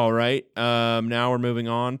 All right. Now we're moving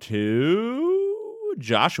on to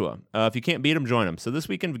Joshua. If you can't beat him, join him. So this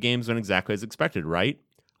weekend games went exactly as expected, right?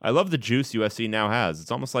 I love the juice USC now has.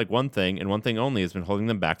 It's almost like one thing and one thing only has been holding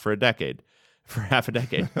them back for half a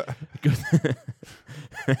decade.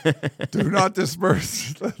 Do not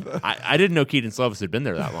disperse. I didn't know Keaton Slovis had been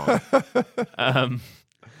there that long.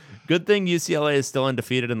 Good thing UCLA is still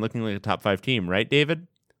undefeated and looking like a top 5 team, right, David?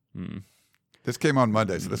 This came on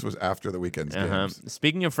Monday, so this was after the weekend's games.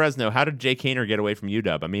 Speaking of Fresno, how did Jake Haener get away from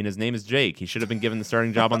UW? I mean, his name is Jake. He should have been given the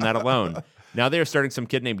starting job on that alone. Now they are starting some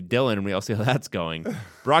kid named Dylan, and we all see how that's going.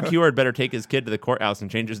 Brock Huard better take his kid to the courthouse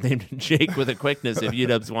and change his name to Jake with a quickness if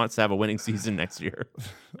UW wants to have a winning season next year.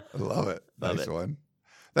 I love it. Love nice it. one.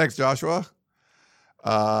 Thanks, Joshua.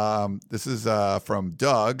 This is from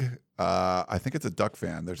Doug. I think it's a Duck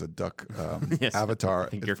fan. There's a Duck Yes, avatar. I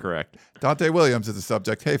think you're correct. Dante Williams is the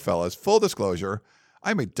subject. Hey, fellas, full disclosure,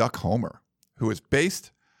 I'm a Duck homer who is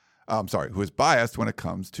biased when it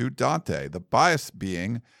comes to Dante. The bias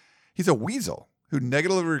being he's a weasel who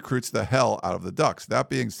negatively recruits the hell out of the Ducks. That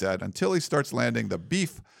being said, until he starts landing the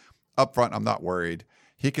beef up front, I'm not worried.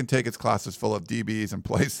 He can take his classes full of DBs and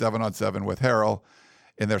play 7-on-7 with Harrell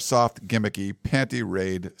in their soft, gimmicky, panty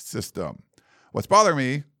raid system. What's bothering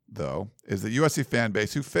me, though, is the USC fan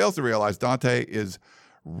base who fails to realize Dante is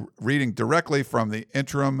reading directly from the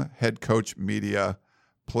interim head coach media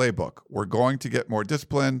playbook. We're going to get more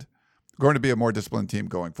disciplined, going to be a more disciplined team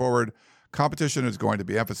going forward. Competition is going to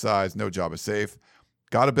be emphasized. No job is safe.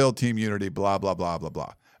 Got to build team unity, blah, blah, blah, blah,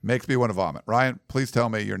 blah. Makes me want to vomit. Ryan, please tell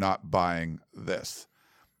me you're not buying this.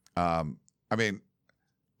 I mean,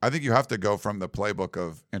 I think you have to go from the playbook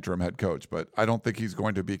of interim head coach, but I don't think he's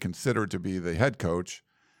going to be considered to be the head coach.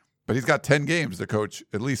 But he's got 10 games to coach,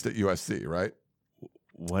 at least at USC, right?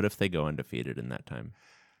 What if they go undefeated in that time?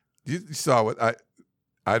 You saw what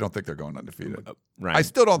I don't think they're going undefeated. Ryan, I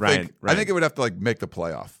still don't Ryan, think. Ryan. I think it would have to like make the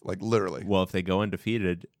playoff, like literally. Well, if they go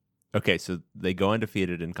undefeated, okay, so they go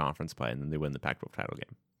undefeated in conference play, and then they win the Pac-12 title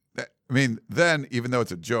game. I mean, then even though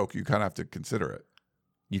it's a joke, you kind of have to consider it.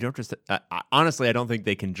 You don't just honestly, I don't think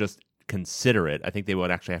they can just consider it. I think they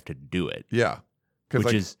would actually have to do it. Yeah,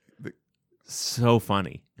 which is so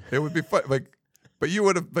funny. It would be fun, like, but you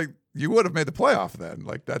would have made the playoff then.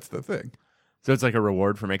 Like that's the thing. So it's like a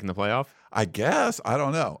reward for making the playoff? I guess. I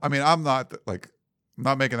don't know. I mean, I'm not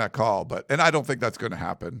making that call, and I don't think that's going to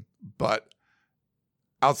happen. But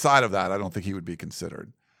outside of that, I don't think he would be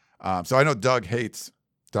considered. So I know Doug hates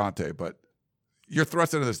Dante, but you're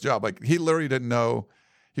thrust into this job. Like he literally didn't know.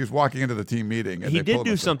 He was walking into the team meeting. And he did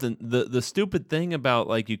do something. The stupid thing about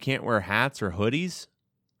like you can't wear hats or hoodies.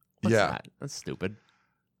 What's that? That's stupid.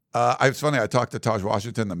 It's funny. I talked to Taj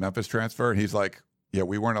Washington, the Memphis transfer, and he's like, "Yeah,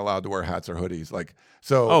 we weren't allowed to wear hats or hoodies." Like,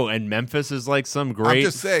 so. Oh, and Memphis is like some great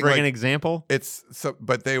friggin' example. It's so,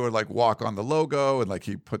 but they would like walk on the logo, and like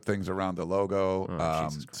he put things around the logo,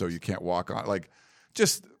 so you can't walk on. Like,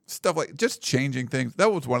 just stuff like just changing things.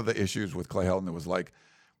 That was one of the issues with Clay Helton. It was like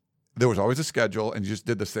there was always a schedule, and you just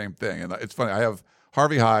did the same thing. And it's funny. I have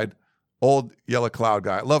Harvey Hyde, old Yellow Cloud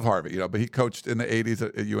guy. I love Harvey, but he coached in the 80s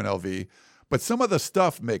at UNLV. But some of the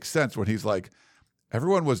stuff makes sense when he's like,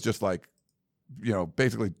 everyone was just like,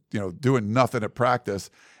 basically, doing nothing at practice.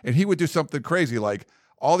 And he would do something crazy like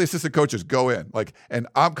all the assistant coaches go in, like, and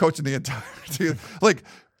I'm coaching the entire team. Like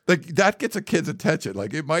that gets a kid's attention.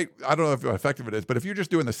 Like it might, I don't know how effective it is, but if you're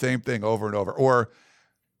just doing the same thing over and over, or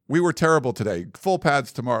we were terrible today, full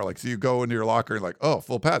pads tomorrow. Like, so you go into your locker and like, oh,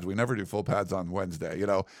 full pads. We never do full pads on Wednesday,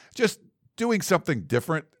 just doing something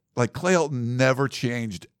different. Like Clay Helton never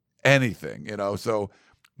changed anything, so.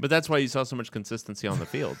 But that's why you saw so much consistency on the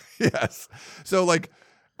field. Yes. So like,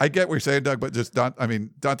 I get what you're saying, Doug, but just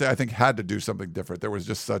Dante, I think had to do something different. There was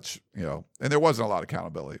just such, and there wasn't a lot of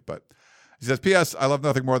accountability, but he says, P.S. I love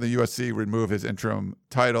nothing more than USC remove his interim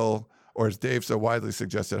title, or as Dave so widely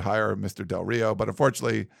suggested, hire Mr. Del Rio. But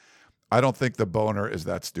unfortunately, I don't think the boner is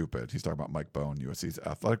that stupid. He's talking about Mike Bohn, USC's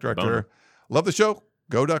athletic director. Boner. Love the show.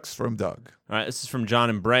 Go Ducks from Doug. All right, this is from John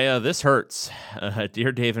and Brea. This hurts.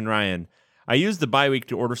 Dear Dave and Ryan, I used the bye week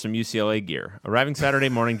to order some UCLA gear. Arriving Saturday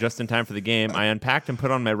morning just in time for the game, I unpacked and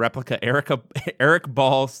put on my replica Eric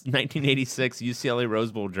Ball 1986 UCLA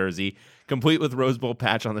Rose Bowl jersey, complete with Rose Bowl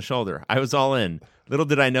patch on the shoulder. I was all in. Little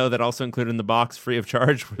did I know that also included in the box, free of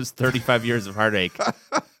charge, was 35 years of heartache.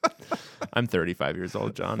 I'm 35 years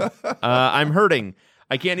old, John. I'm hurting.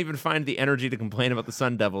 I can't even find the energy to complain about the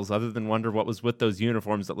Sun Devils other than wonder what was with those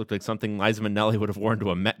uniforms that looked like something Liza Minnelli would have worn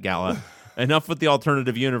to a Met Gala. Enough with the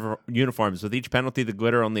alternative uniforms. With each penalty, the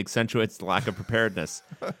glitter only accentuates the lack of preparedness.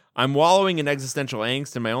 I'm wallowing in existential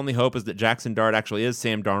angst, and my only hope is that Jackson Dart actually is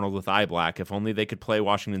Sam Darnold with eye black, if only they could play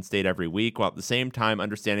Washington State every week, while at the same time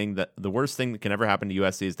understanding that the worst thing that can ever happen to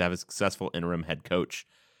USC is to have a successful interim head coach.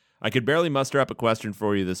 I could barely muster up a question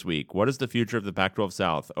for you this week. What is the future of the Pac-12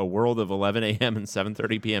 South? A world of 11 a.m. and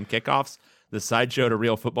 7:30 p.m. kickoffs? The sideshow to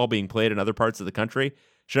real football being played in other parts of the country?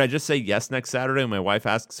 Should I just say yes next Saturday when my wife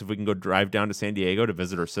asks if we can go drive down to San Diego to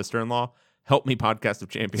visit her sister-in-law? Help me, Podcast of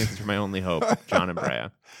Champions, are my only hope. John and Brea.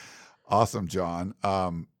 Awesome, John.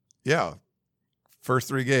 Yeah. First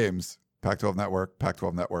 3 games, Pac-12 Network,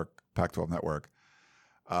 Pac-12 Network, Pac-12 Network.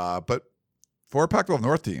 But 4 Pac-12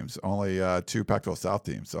 North teams, only 2 Pac-12 South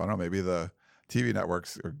teams. So I don't know, maybe the TV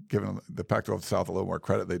networks are giving the Pac-12 South a little more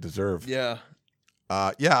credit they deserve. Yeah.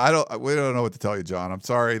 We don't know what to tell you, John. I'm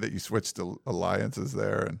sorry that you switched to alliances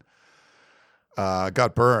there and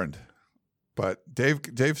got burned. But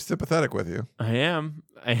Dave's sympathetic with you. I am.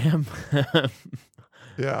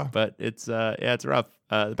 Yeah. But it's rough.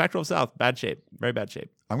 The Pac-12 South, bad shape. Very bad shape.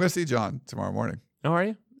 I'm going to see John tomorrow morning. Oh, are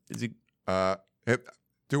you? Is he?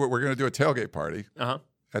 We're going to do a tailgate party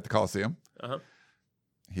at the Coliseum. Uh-huh.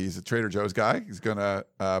 He's a Trader Joe's guy. He's going to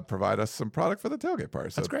provide us some product for the tailgate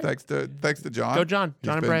party. So that's great. Thanks to John. Go John.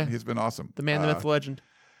 John and Brea. He's been awesome. The man, the myth, the legend.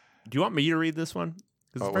 Do you want me to read this one?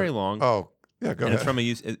 Because it's very long. Oh, yeah, go ahead. It's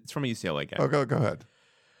from a UCLA guy. Oh, go ahead.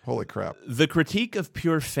 Holy crap. The critique of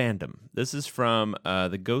pure fandom. This is from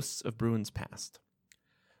The Ghosts of Bruins Past.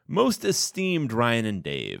 Most esteemed Ryan and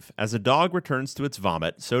Dave, as a dog returns to its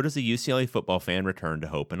vomit, so does a UCLA football fan return to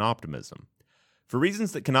hope and optimism. For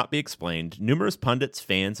reasons that cannot be explained, numerous pundits,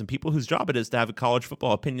 fans, and people whose job it is to have college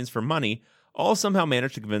football opinions for money all somehow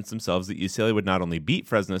managed to convince themselves that UCLA would not only beat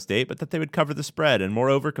Fresno State, but that they would cover the spread and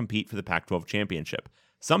moreover compete for the Pac-12 championship.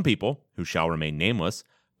 Some people, who shall remain nameless,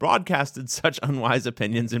 broadcasted such unwise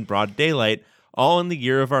opinions in broad daylight, all in the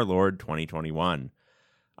year of our Lord 2021.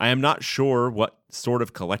 I am not sure what sort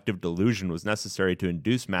of collective delusion was necessary to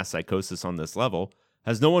induce mass psychosis on this level.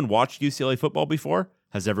 Has no one watched UCLA football before?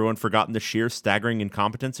 Has everyone forgotten the sheer staggering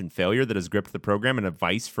incompetence and failure that has gripped the program in a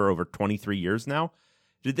vice for over 23 years now?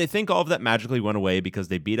 Did they think all of that magically went away because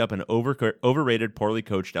they beat up an overrated, poorly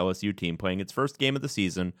coached LSU team playing its first game of the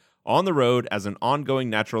season on the road as an ongoing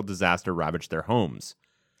natural disaster ravaged their homes?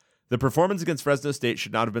 The performance against Fresno State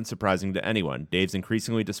should not have been surprising to anyone. Dave's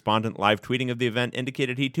increasingly despondent live tweeting of the event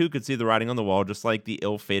indicated he too could see the writing on the wall, just like the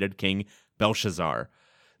ill-fated King Belshazzar.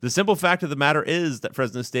 The simple fact of the matter is that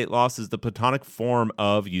Fresno State loss is the platonic form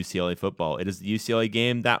of UCLA football. It is the UCLA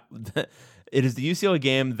game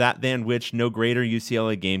than which no greater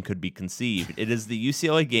UCLA game could be conceived. It is the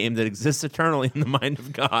UCLA game that exists eternally in the mind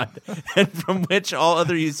of God, and from which all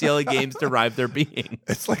other UCLA games derive their being.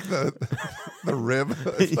 It's like the rib.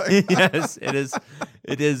 It's like Yes, it is.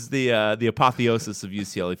 It is the apotheosis of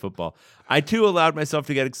UCLA football. I too allowed myself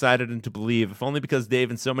to get excited and to believe, if only because Dave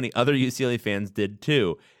and so many other UCLA fans did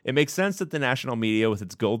too. It makes sense that the national media, with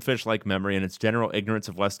its goldfish-like memory and its general ignorance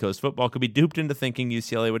of West Coast football, could be duped into thinking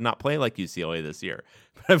UCLA would not play like UCLA this year.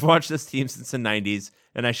 But I've watched this team since the 90s,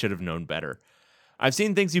 and I should have known better. I've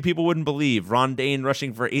seen things you people wouldn't believe. Ron Dane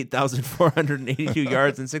rushing for 8,482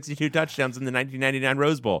 yards and 62 touchdowns in the 1999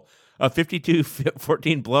 Rose Bowl. A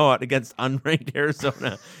 52-14 blowout against unranked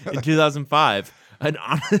Arizona in 2005.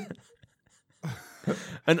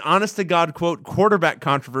 An honest-to-God, quote, quarterback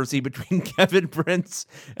controversy between Kevin Prince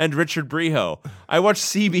and Richard Breho. I watched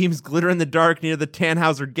C-beams glitter in the dark near the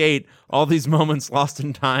Tannhauser Gate. All these moments lost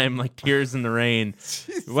in time like tears in the rain.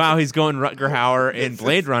 Jesus. Wow, he's going Rutger Hauer in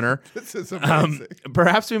Blade Runner. This is amazing.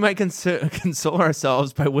 Perhaps we might console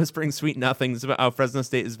ourselves by whispering sweet nothings about how Fresno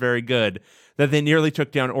State is very good, that they nearly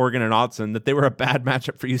took down Oregon and Autzen, that they were a bad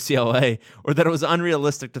matchup for UCLA, or that it was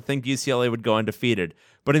unrealistic to think UCLA would go undefeated.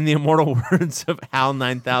 But in the immortal words of HAL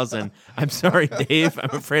 9000, I'm sorry, Dave,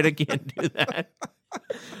 I'm afraid I can't do that.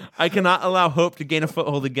 I cannot allow hope to gain a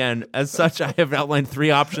foothold again. As such, I have outlined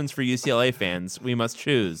 3 options for UCLA fans. We must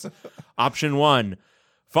choose. Option 1,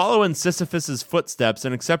 follow in Sisyphus's footsteps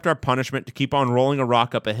and accept our punishment to keep on rolling a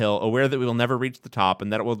rock up a hill, aware that we will never reach the top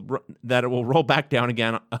and that it will roll back down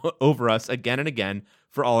again over us again and again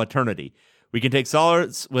for all eternity. We can take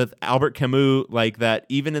solace with Albert Camus like that,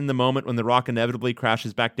 even in the moment when the rock inevitably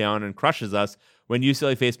crashes back down and crushes us when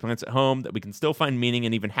UCLA face plants at home, that we can still find meaning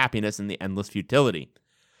and even happiness in the endless futility.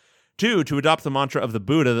 2, to adopt the mantra of the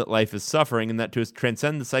Buddha that life is suffering and that to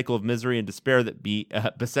transcend the cycle of misery and despair that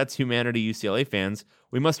besets humanity, UCLA fans,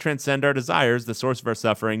 we must transcend our desires, the source of our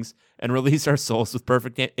sufferings, and release our souls with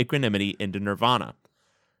perfect equanimity into nirvana.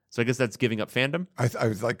 So I guess that's giving up fandom. I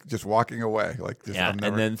was like just walking away.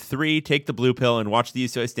 And then 3, take the blue pill and watch the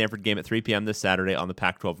UCLA Stanford game at 3 p.m. this Saturday on the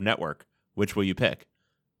Pac-12 network. Which will you pick?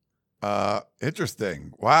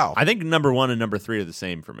 Interesting. Wow. I think number 1 and number 3 are the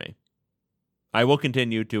same for me. I will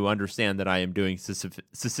continue to understand that I am doing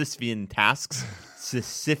Sisyphean tasks,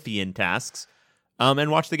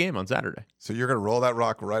 and watch the game on Saturday. So you're going to roll that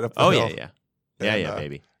rock right up the hill? Yeah,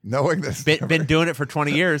 baby. Knowing this. Been doing it for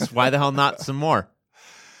 20 years. Why the hell not some more?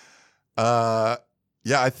 I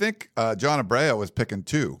think John Abreu was picking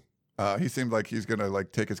 2. He seemed like he's going to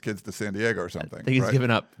take his kids to San Diego or something. I think he's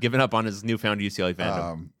given up on his newfound UCLA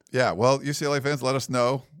fandom. Well, UCLA fans, let us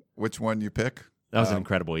know which one you pick. That was an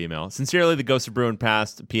incredible email. Sincerely, the Ghost of Bruin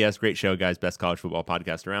Past. P.S. Great show, guys. Best college football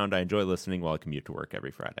podcast around. I enjoy listening while I commute to work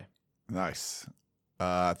every Friday. Nice.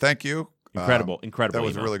 Thank you. Incredible That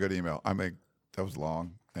was email. a really good email. That was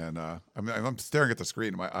long, and I'm staring at the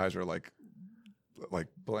screen. My eyes are like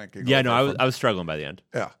blanking. Yeah, no, I was struggling by the end.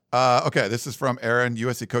 Yeah. Okay, this is from Aaron,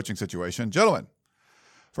 USC coaching situation. Gentlemen,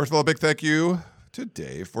 first of all, a big thank you to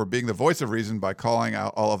Dave for being the voice of reason by calling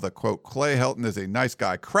out all of the, quote, Clay Helton is a nice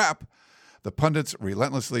guy crap the pundits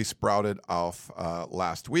relentlessly sprouted off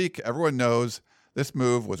last week. Everyone knows this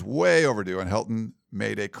move was way overdue, and Helton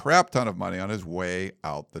made a crap ton of money on his way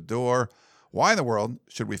out the door. Why in the world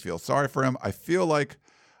should we feel sorry for him? I feel like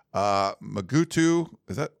Mugatu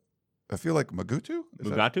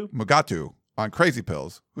on crazy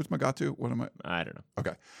pills. Who's Mugatu? What am I? I don't know.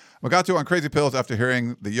 Okay. Mugatu on crazy pills after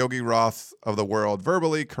hearing the Yogi Roths of the world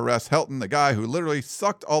verbally caress Helton, the guy who literally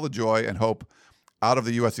sucked all the joy and hope out of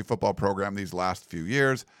the USC football program these last few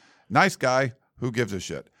years. Nice guy. Who gives a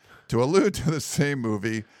shit? To allude to the same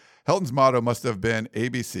movie, Helton's motto must have been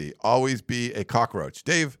ABC, always be a cockroach.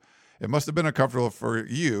 Dave, it must have been uncomfortable for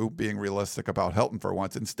you being realistic about Helton for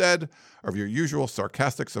once instead of your usual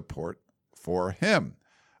sarcastic support for him.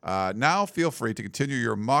 Now feel free to continue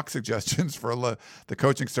your mock suggestions for the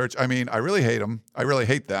coaching search. I mean, I really hate them. I really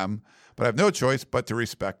hate them, but I have no choice but to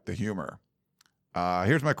respect the humor.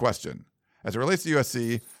 Here's my question. As it relates to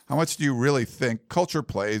USC, how much do you really think culture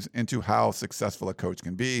plays into how successful a coach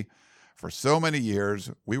can be? For so many years,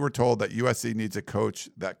 we were told that USC needs a coach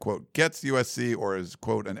that, quote, gets USC or is,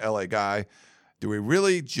 quote, an LA guy. Do we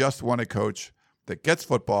really just want a coach that gets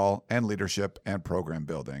football and leadership and program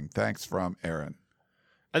building? Thanks from Aaron.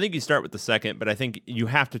 I think you start with the second, but I think you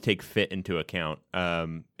have to take fit into account.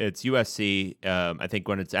 It's USC. I think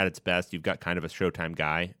when it's at its best, you've got kind of a Showtime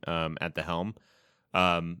guy at the helm.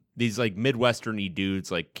 These like Midwestern-y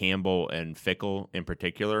dudes like Campbell and Fickle in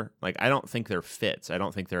particular, like I don't think they're fits. I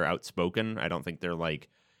don't think they're outspoken. I don't think they're like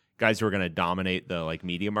guys who are going to dominate the like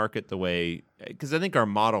media market the way, because I think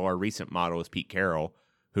our recent model is Pete Carroll,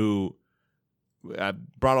 who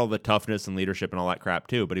brought all the toughness and leadership and all that crap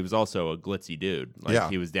too, but he was also a glitzy dude. Like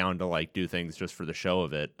he was down to like do things just for the show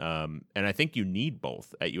of it. And I think you need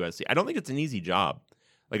both at USC. I don't think it's an easy job.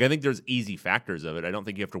 Like I think there's easy factors of it. I don't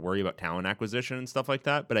think you have to worry about talent acquisition and stuff like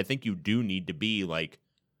that, but I think you do need to be like,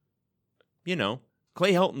 you know,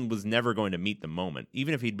 Clay Helton was never going to meet the moment.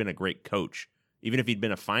 Even if he'd been a great coach, even if he'd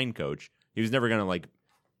been a fine coach, he was never going to like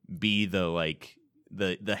be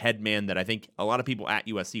the head man that I think a lot of people at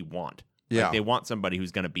USC want. Yeah. Like they want somebody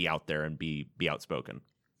who's going to be out there and be outspoken.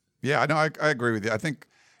 Yeah, no, I agree with you. I think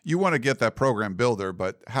you want to get that program builder,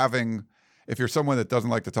 but if you're someone that doesn't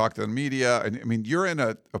like to talk to the media, and I mean, you're in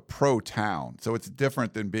a pro town, so it's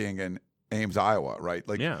different than being in Ames, Iowa, right?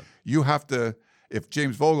 Like you have to, if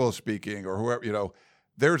James Vogel is speaking or whoever, you know,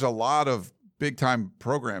 there's a lot of big time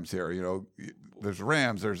programs here, you know, there's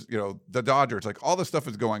Rams, there's, you know, the Dodgers, like all this stuff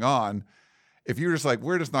is going on. If you're just like,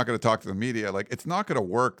 we're just not going to talk to the media, like it's not going to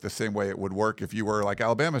work the same way it would work if you were like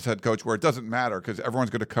Alabama's head coach, where it doesn't matter because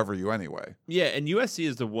everyone's going to cover you anyway. Yeah, and USC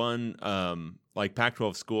is the one like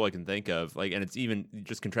Pac-12 school I can think of, like, and it's even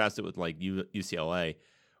just contrast it with like UCLA,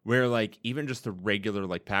 where like even just the regular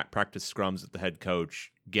like practice scrums that the head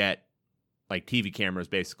coach get like TV cameras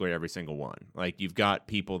basically every single one. Like you've got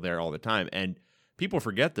people there all the time, and people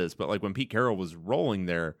forget this, but like when Pete Carroll was rolling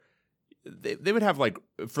there. They would have like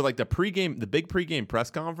for like the big pregame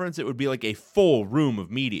press conference, it would be like a full room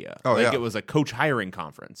of media. It was a coach hiring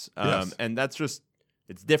conference. And that's just,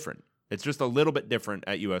 it's different. It's just a little bit different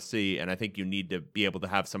at USC. And I think you need to be able to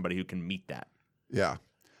have somebody who can meet that. Yeah.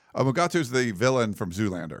 Mugatu's the villain from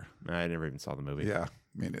Zoolander. I never even saw the movie. Yeah,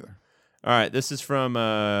 me neither. All right. This is from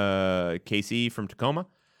Casey from Tacoma.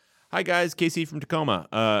 Hi guys, Casey from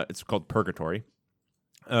Tacoma. It's called Purgatory.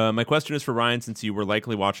 My question is for Ryan, since you were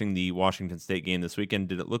likely watching the Washington State game this weekend.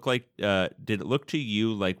 Did it look to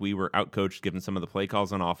you like we were outcoached given some of the play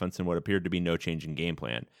calls on offense and what appeared to be no change in game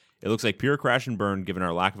plan? It looks like pure crash and burn given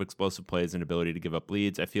our lack of explosive plays and ability to give up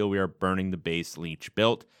leads. I feel we are burning the base Leach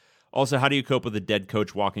built. Also, how do you cope with a dead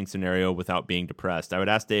coach walking scenario without being depressed? I would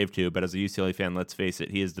ask Dave too, but as a UCLA fan, let's face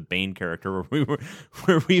it, he is the Bane character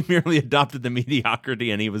where we merely adopted the mediocrity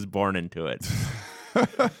and he was born into it.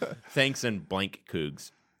 Thanks and blank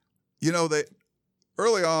Cougs. You know,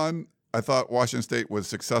 early on, I thought Washington State was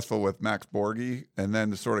successful with Max Borghi, and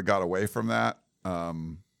then sort of got away from that.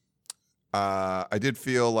 I did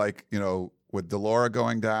feel like, you know, with Delora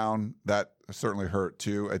going down, that certainly hurt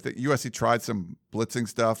too. I think USC tried some blitzing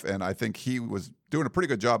stuff, and I think he was doing a pretty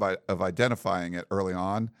good job of identifying it early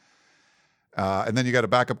on. And then you got a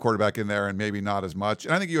backup quarterback in there, and maybe not as much.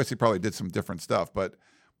 And I think USC probably did some different stuff, but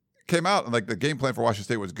came out and like the game plan for Washington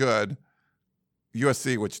State was good.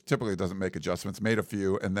 USC, which typically doesn't make adjustments, made a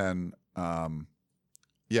few, and then,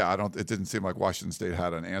 it didn't seem like Washington State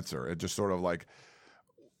had an answer. It just sort of like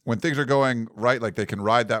when things are going right, like they can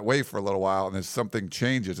ride that wave for a little while, and as something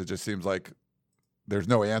changes, it just seems like there's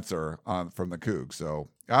no answer from the Cougs. So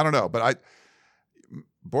I don't know, but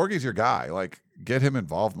Borghi's your guy. Like get him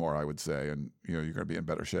involved more, I would say, and you know you're going to be in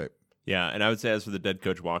better shape. Yeah, and I would say as for the dead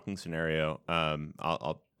coach walking scenario,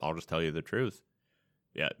 I'll just tell you the truth.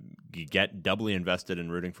 Yeah, you get doubly invested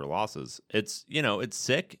in rooting for losses. It's, you know, it's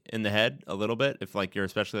sick in the head a little bit if like you're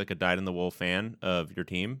especially like a dyed-in-the-wool fan of your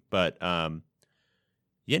team, but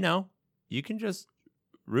you know, you can just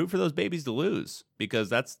root for those babies to lose because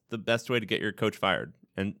that's the best way to get your coach fired.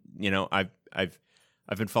 And you know, I've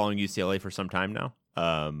been following UCLA for some time now,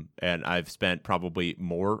 and I've spent probably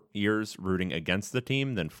more years rooting against the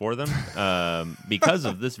team than for them because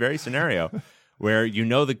of this very scenario. where you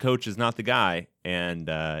know the coach is not the guy, and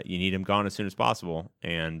you need him gone as soon as possible.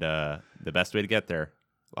 And the best way to get there,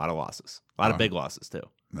 a lot of losses, a lot of big losses too.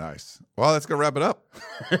 Nice. Well, let's go wrap it up.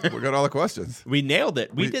 We got all the questions. We nailed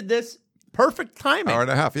it. We did this perfect timing. Hour and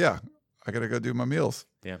a half. Yeah, I gotta go do my meals.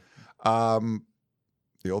 Yeah.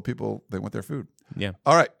 The old people, they want their food. Yeah.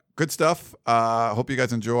 All right. Good stuff. Hope you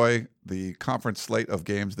guys enjoy the conference slate of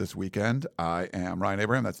games this weekend. I am Ryan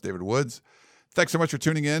Abraham. That's David Woods. Thanks so much for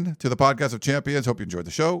tuning in to the Podcast of Champions. Hope you enjoyed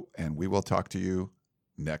the show, and we will talk to you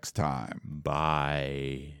next time.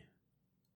 Bye.